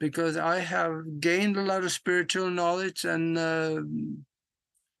 because I have gained a lot of spiritual knowledge, and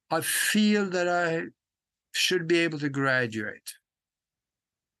I feel that I should be able to graduate.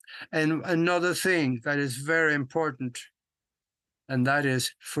 And another thing that is very important, and that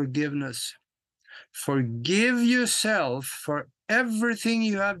is forgiveness. Forgive yourself for everything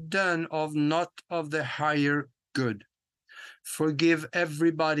you have done of not of the higher good. Forgive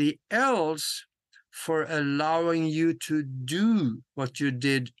everybody else for allowing you to do what you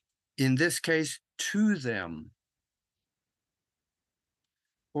did, in this case, to them.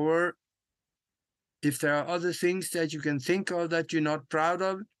 Or if there are other things that you can think of that you're not proud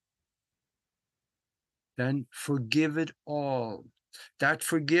of, then forgive it all. That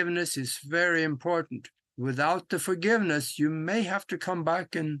forgiveness is very important. Without the forgiveness, you may have to come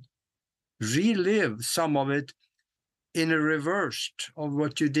back and relive some of it in a reverse of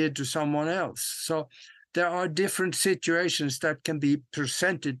what you did to someone else. So there are different situations that can be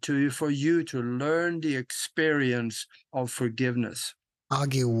presented to you for you to learn the experience of forgiveness.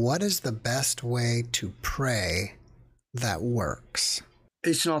 Augie, what is the best way to pray that works?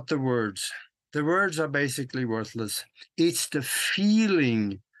 It's not the words. The words are basically worthless. It's the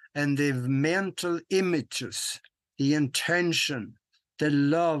feeling and the mental images, the intention, the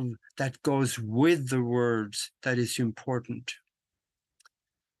love that goes with the words that is important.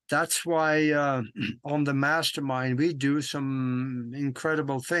 That's why on the mastermind, we do some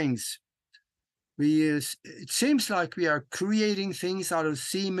incredible things. It seems like we are creating things out of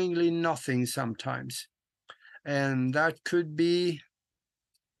seemingly nothing sometimes. And that could be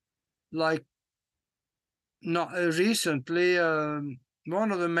like, not recently,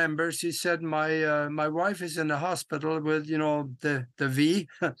 one of the members, he said, my wife is in the hospital with, the V,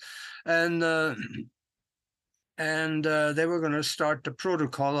 and they were going to start the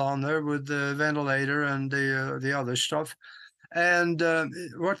protocol on her with the ventilator and the other stuff. And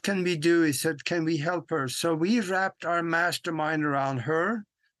what can we do? He said, can we help her? So we wrapped our mastermind around her,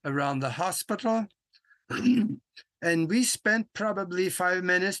 around the hospital. And we spent probably 5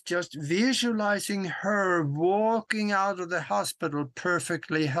 minutes just visualizing her walking out of the hospital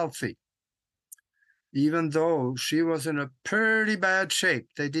perfectly healthy. Even though she was in a pretty bad shape,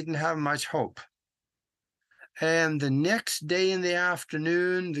 they didn't have much hope. And the next day in the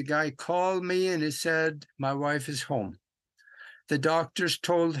afternoon, the guy called me and he said, my wife is home. The doctors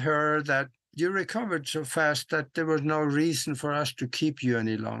told her that you recovered so fast that there was no reason for us to keep you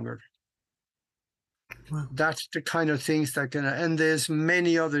any longer. Wow. That's the kind of things that can, and there's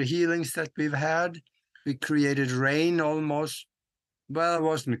many other healings that we've had. We created rain almost, well, it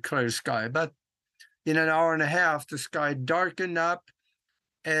wasn't clear sky, but in an hour and a half, the sky darkened up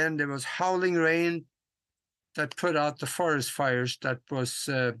and there was howling rain that put out the forest fires that was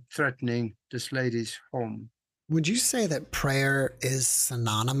threatening this lady's home. Would you say that prayer is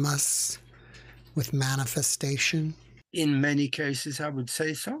synonymous with manifestation? In many cases, I would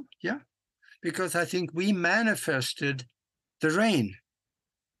say so, yeah. Because I think we manifested the rain.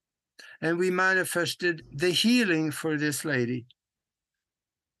 And we manifested the healing for this lady.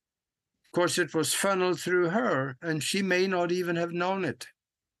 Of course, it was funneled through her, and she may not even have known it.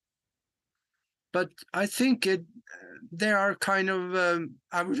 But I think they are kind of,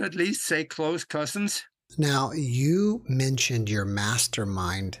 I would at least say, close cousins. Now, you mentioned your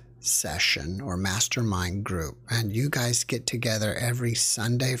mastermind session or mastermind group, and you guys get together every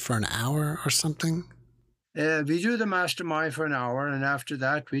Sunday for an hour or something? We do the mastermind for an hour, and after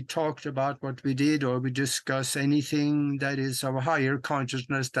that, we talked about what we did, or we discuss anything that is of higher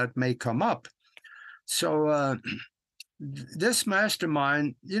consciousness that may come up. So this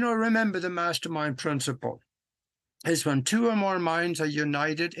mastermind, remember the mastermind principle is when two or more minds are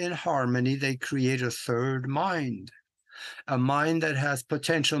united in harmony, they create a third mind. A mind that has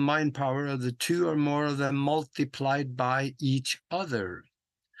potential mind power of the two or more of them multiplied by each other.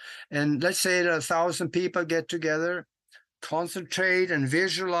 And let's say that 1,000 people get together, concentrate and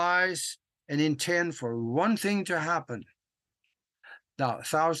visualize and intend for one thing to happen. Now,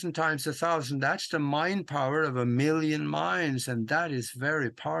 1,000 times 1,000, that's the mind power of 1,000,000 minds, and that is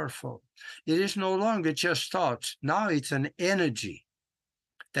very powerful. It is no longer just thoughts. Now it's an energy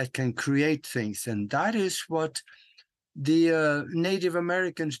that can create things, and that is what the Native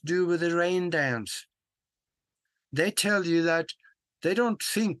Americans do with the rain dance. They tell you that they don't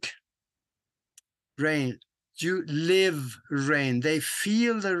think rain, you live rain. They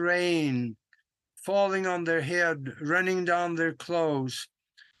feel the rain falling on their head, running down their clothes,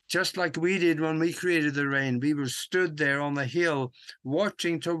 just like we did when we created the rain. We were stood there on the hill,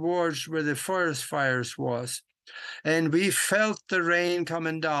 watching towards where the forest fires was, and we felt the rain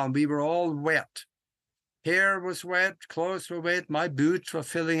coming down. We were all wet. Hair was wet, clothes were wet, my boots were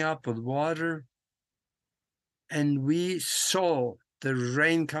filling up with water. And we saw the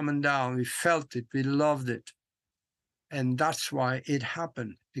rain coming down. We felt it, we loved it. And that's why it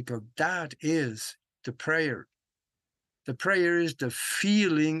happened, because that is the prayer. The prayer is the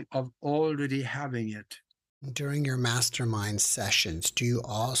feeling of already having it. During your mastermind sessions, do you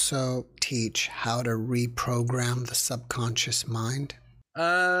also teach how to reprogram the subconscious mind?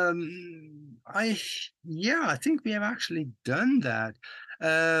 I think we have actually done that.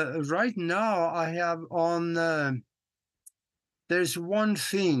 Right now, I have on, there's one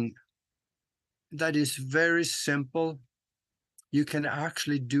thing that is very simple. You can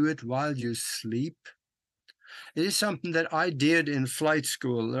actually do it while you sleep. It is something that I did in flight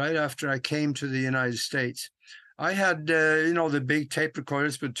school right after I came to the United States. I had, the big tape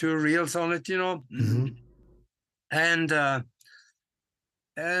recorders with 2 reels on it, Mm-hmm.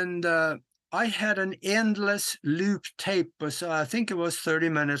 And I had an endless loop tape. I think it was 30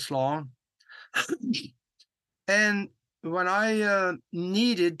 minutes long. And when I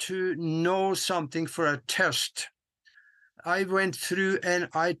needed to know something for a test, I went through and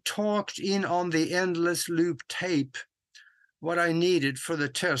I talked in on the endless loop tape what I needed for the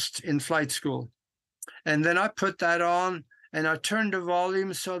test in flight school. And then I put that on and I turned the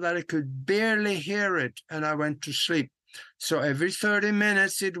volume so that I could barely hear it, and I went to sleep. So every 30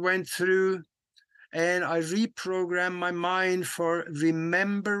 minutes it went through, and I reprogrammed my mind for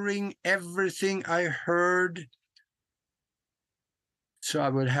remembering everything I heard, so I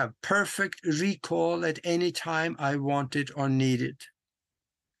would have perfect recall at any time I wanted or needed.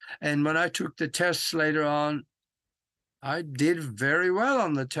 And when I took the tests later on, I did very well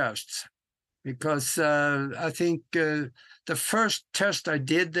on the tests, because I think the first test I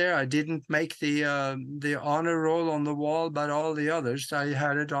did there, I didn't make the honor roll on the wall, but all the others, I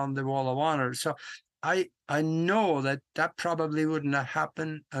had it on the wall of honor. So I know that probably wouldn't have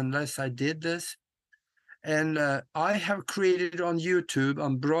happened unless I did this. And I have created on YouTube,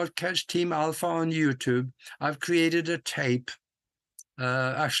 on Broadcast Team Alpha on YouTube, I've created a tape,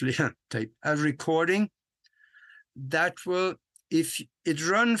 actually a recording that will, if it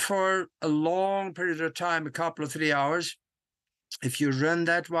run for a long period of time, a couple of 3 hours, if you run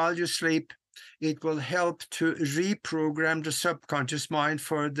that while you sleep, it will help to reprogram the subconscious mind.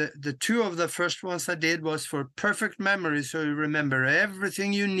 For the two of the first ones I did was for perfect memory, so you remember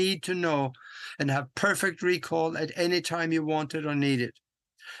everything you need to know and have perfect recall at any time you want it or need it.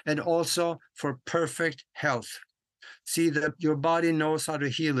 And also for perfect health. See that your body knows how to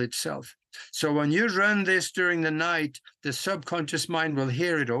heal itself. So when you run this during the night, the subconscious mind will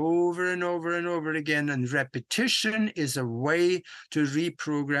hear it over and over and over again. And repetition is a way to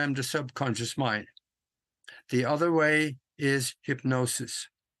reprogram the subconscious mind. The other way is hypnosis.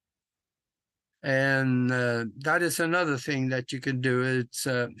 And that is another thing that you can do. It's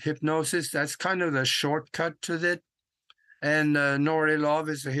hypnosis. That's kind of the shortcut to it. And Nori Love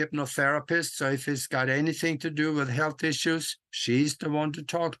is a hypnotherapist. So if it's got anything to do with health issues, she's the one to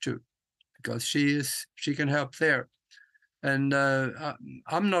talk to, because she can help there. And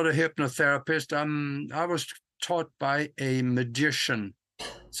I'm not a hypnotherapist. I was taught by a magician.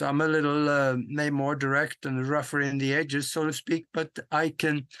 So I'm a little maybe more direct and rougher in the edges, so to speak, but I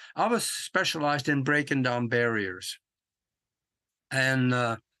was specialized in breaking down barriers. And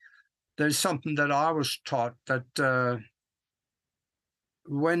there's something that I was taught, that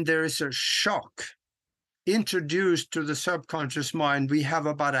when there is a shock introduced to the subconscious mind, we have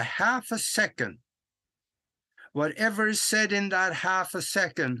about a half a second. Whatever is said in that half a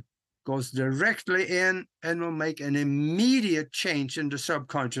second goes directly in and will make an immediate change in the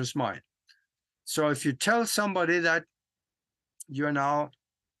subconscious mind. So if you tell somebody that you're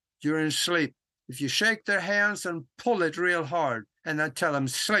in sleep, if you shake their hands and pull it real hard and then tell them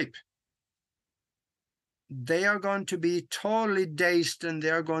sleep, they are going to be totally dazed and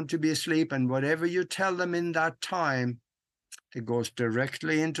they're going to be asleep. And whatever you tell them in that time, it goes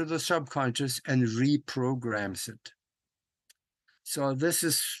directly into the subconscious and reprograms it. So this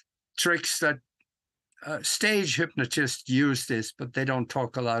is tricks that stage hypnotists use this, but they don't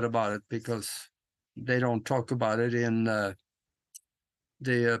talk a lot about it because they don't talk about it in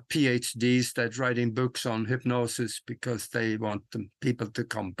the PhDs that writing books on hypnosis, because they want people to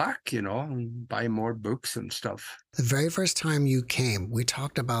come back, and buy more books and stuff. The very first time you came, we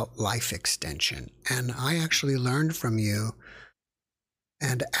talked about life extension, and I actually learned from you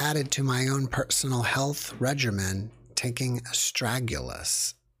and added to my own personal health regimen taking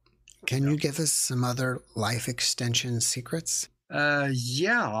astragalus. Can you give us some other life extension secrets?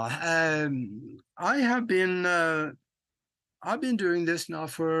 Yeah. I've been doing this now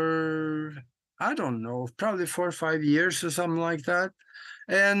for, I don't know, probably 4 or 5 years or something like that.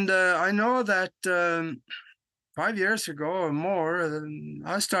 And I know that 5 years ago or more,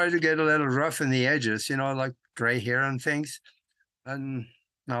 I started to get a little rough in the edges, like gray hair and things. And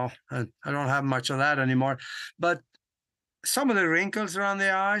no, I don't have much of that anymore. But some of the wrinkles around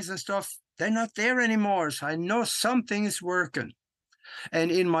the eyes and stuff, they're not there anymore. So I know something is working.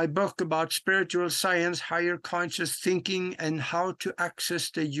 And in my book about spiritual science, higher conscious thinking, and how to access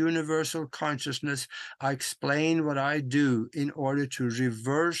the universal consciousness, I explain what I do in order to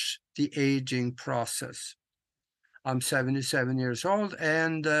reverse the aging process. I'm 77 years old,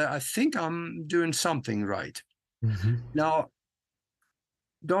 and I think I'm doing something right. Mm-hmm. Now,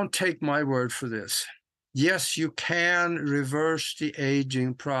 don't take my word for this. Yes, you can reverse the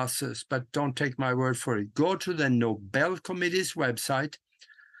aging process, but don't take my word for it. Go to the Nobel Committee's website,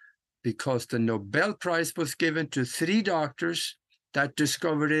 because the Nobel Prize was given to 3 doctors that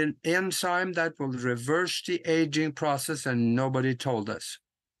discovered an enzyme that will reverse the aging process, and nobody told us.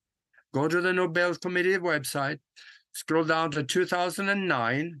 Go to the Nobel Committee website, scroll down to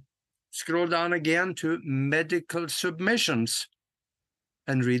 2009, scroll down again to medical submissions,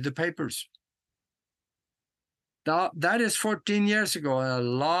 and read the papers. Now, that is 14 years ago. A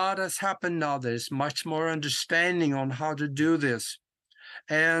lot has happened now. There's much more understanding on how to do this.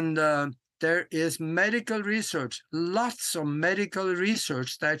 And there is medical research, lots of medical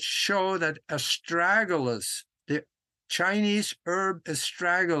research that show that astragalus, the Chinese herb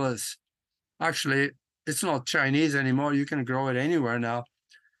astragalus, actually, it's not Chinese anymore. You can grow it anywhere now.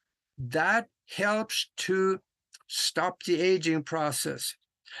 That helps to stop the aging process.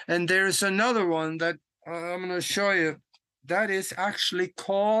 And there's another one that I'm going to show you. That is actually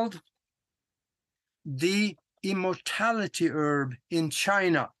called the immortality herb in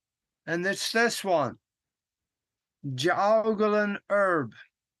China. And it's this one, Jiaogulan herb.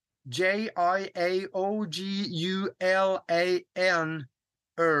 Jiaogulan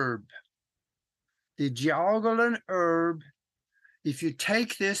herb. The Jiaogulan herb, if you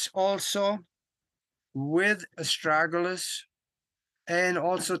take this also with astragalus and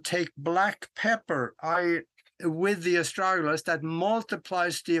also take black pepper with the astragalus, that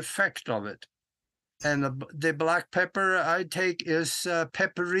multiplies the effect of it. And the black pepper I take is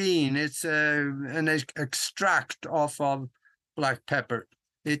pepperine. It's an extract off of black pepper.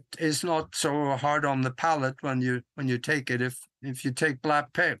 It is not so hard on the palate when you take it. If you take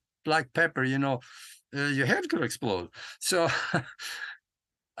black pepper, you know, your head could explode. So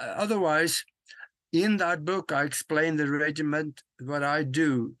otherwise, in that book, I explain the regimen, what I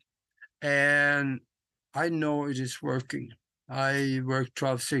do, and I know it is working. I work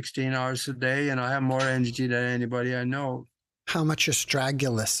 12, 16 hours a day, and I have more energy than anybody I know. How much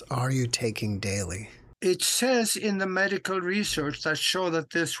astragalus are you taking daily? It says in the medical research that show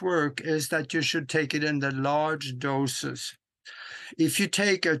that this work is that you should take it in the large doses. If you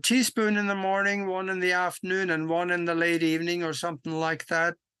take a teaspoon in the morning, one in the afternoon, and one in the late evening or something like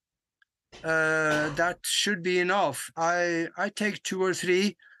that, that should be enough. I take 2 or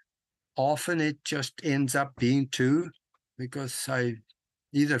 3. Often it just ends up being 2 because I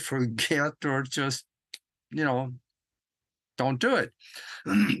either forget or just, you know, don't do it.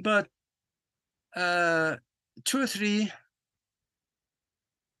 But 2 or 3,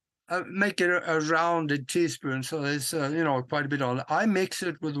 make it a rounded teaspoon, so it's you know, quite a bit on it. I mix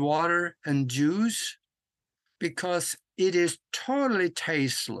it with water and juice because it is totally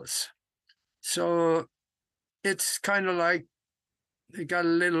tasteless. So it's kind of like it got a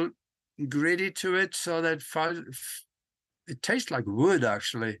little gritty to it, so that it tastes like wood,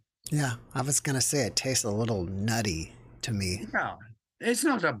 actually. Yeah, I was going to say it tastes a little nutty to me. Yeah, it's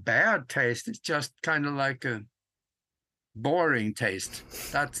not a bad taste. It's just kind of like a boring taste.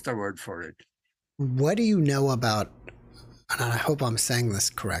 That's the word for it. What do you know about, and I hope I'm saying this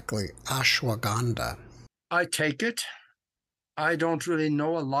correctly, ashwagandha? I take it. I don't really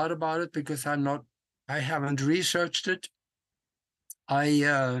know a lot about it because I haven't researched it.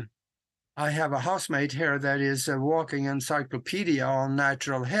 I have a housemate here that is a walking encyclopedia on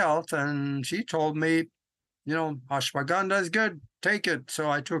natural health, and she told me, you know, ashwagandha is good, take it. So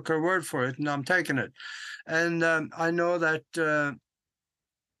I took her word for it, and I'm taking it. And I know that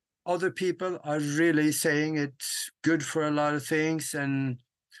other people are really saying it's good for a lot of things, and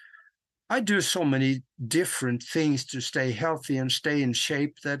I do so many different things to stay healthy and stay in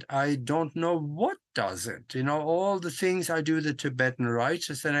shape that I don't know what does it. You know, all the things I do, the Tibetan Rites,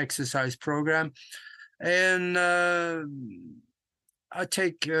 it's an exercise program. And I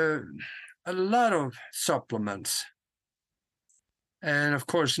take a lot of supplements. And of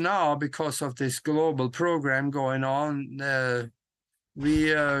course, now, because of this global program going on,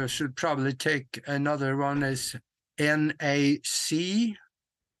 we should probably take another one is NAC.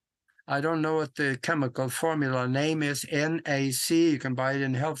 I don't know what the chemical formula name is, NAC. You can buy it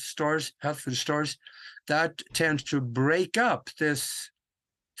in health food stores. That tends to break up this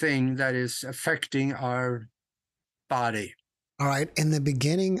thing that is affecting our body. All right. In the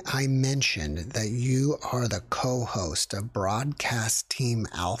beginning, I mentioned that you are the co-host of Broadcast Team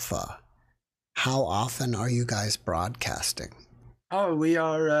Alpha. How often are you guys broadcasting? Oh, we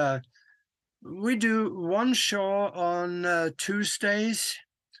are. We do one show on Tuesdays.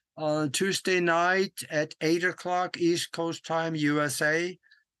 On Tuesday night at 8 o'clock East Coast time, USA,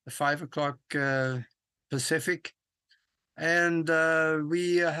 5 o'clock Pacific. And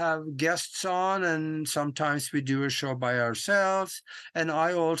we have guests on, and sometimes we do a show by ourselves. And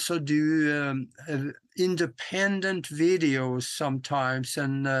I also do independent videos sometimes.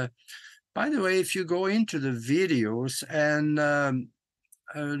 And by the way, if you go into the videos and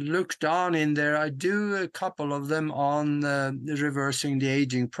look down in there, I do a couple of them on reversing the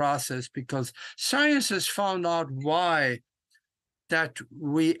aging process, because science has found out why that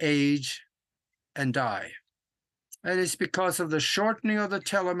we age and die. And it's because of the shortening of the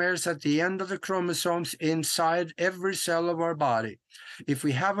telomeres at the end of the chromosomes inside every cell of our body. If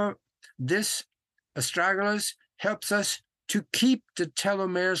we have this astragalus helps us to keep the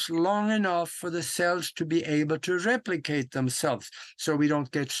telomeres long enough for the cells to be able to replicate themselves, so we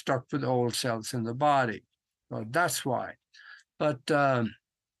don't get stuck with old cells in the body. So that's why. But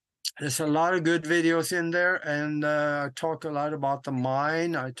there's a lot of good videos in there, and I talk a lot about the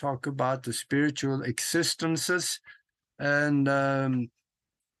mind. I talk about the spiritual existences, and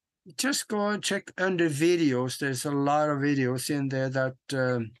just go and check under videos. There's a lot of videos in there that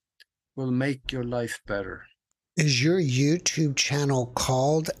will make your life better. Is your YouTube channel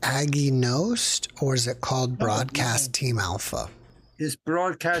called Aggie Nost, or is it called Broadcast Team Alpha? It's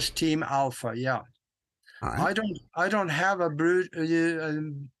Broadcast Team Alpha. Yeah. All right. I don't have a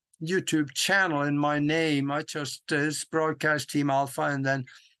YouTube channel in my name. I just it's Broadcast Team Alpha, and then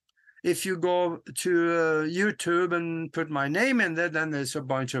if you go to YouTube and put my name in there, then there's a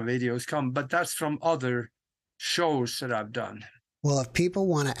bunch of videos come. But that's from other shows that I've done. Well, if people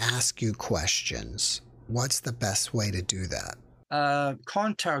want to ask you questions, what's the best way to do that?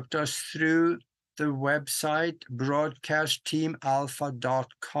 Contact us through the website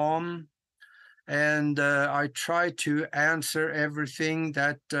broadcastteamalpha.com, and I try to answer everything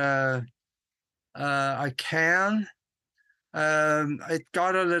that I can. It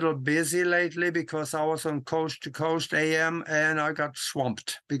got a little busy lately because I was on Coast to Coast AM, and I got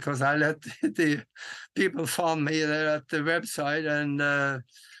swamped because I let the people find me there at the website, and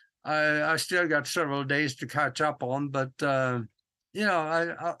I still got several days to catch up on, but I'll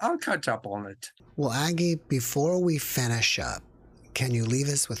catch up on it. Well, Aggie, before we finish up, can you leave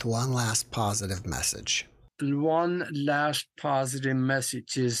us with one last positive message? One last positive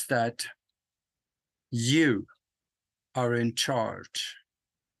message is that you are in charge.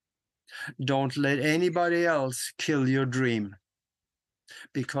 Don't let anybody else kill your dream,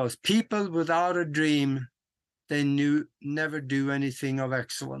 because people without a dream, they never do anything of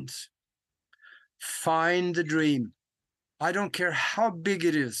excellence. Find the dream. I don't care how big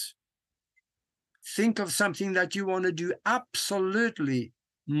it is. Think of something that you want to do absolutely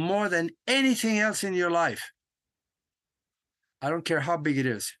more than anything else in your life. I don't care how big it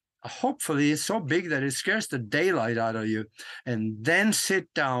is. Hopefully it's so big that it scares the daylight out of you. And then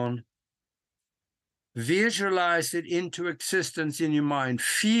sit down, visualize it into existence in your mind,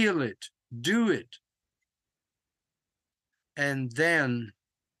 feel it, do it. And then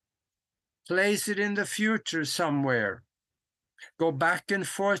place it in the future somewhere. Go back and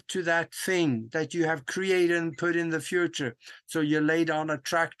forth to that thing that you have created and put in the future. So you lay down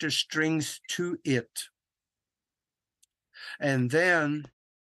attractor strings to it. And then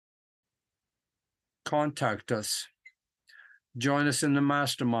contact us. Join us in the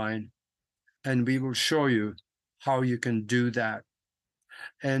mastermind, and we will show you how you can do that.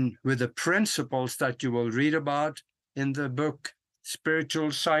 And with the principles that you will read about in the book,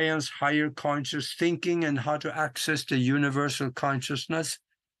 Spiritual Science, Higher Conscious Thinking, and How to Access the Universal Consciousness,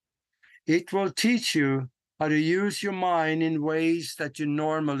 it will teach you how to use your mind in ways that you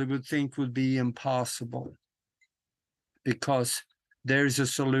normally would think would be impossible. Because there's a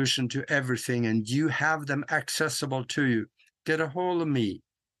solution to everything, and you have them accessible to you. Get a hold of me.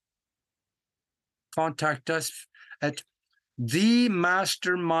 Contact us at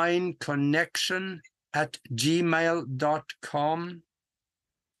themastermindconnection@gmail.com.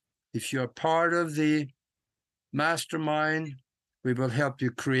 If you're part of the mastermind, we will help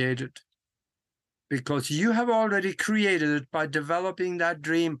you create it. Because you have already created it by developing that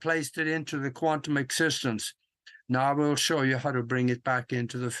dream, placed it into the quantum existence. Now we'll show you how to bring it back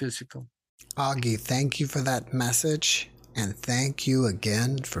into the physical. Augie, thank you for that message, and thank you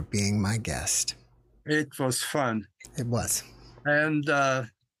again for being my guest. It was fun. It was. And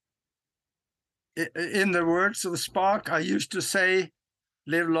in the words of Spock, I used to say,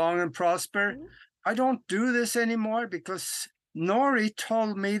 live long and prosper. I don't do this anymore because Nori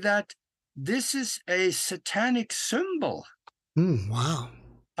told me that this is a satanic symbol. Wow.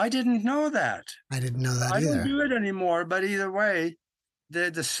 I didn't know that. I didn't know that I either. don't do it anymore, but either way,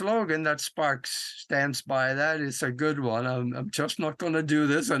 the slogan that Sparks stands by, that is a good one. I'm just not going to do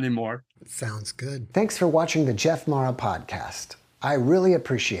this anymore. Sounds good. Thanks for watching the Jeff Mara podcast. I really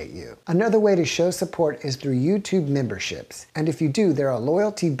appreciate you. Another way to show support is through YouTube memberships. And if you do, there are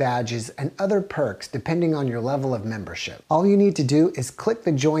loyalty badges and other perks depending on your level of membership. All you need to do is click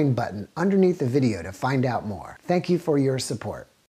the join button underneath the video to find out more. Thank you for your support.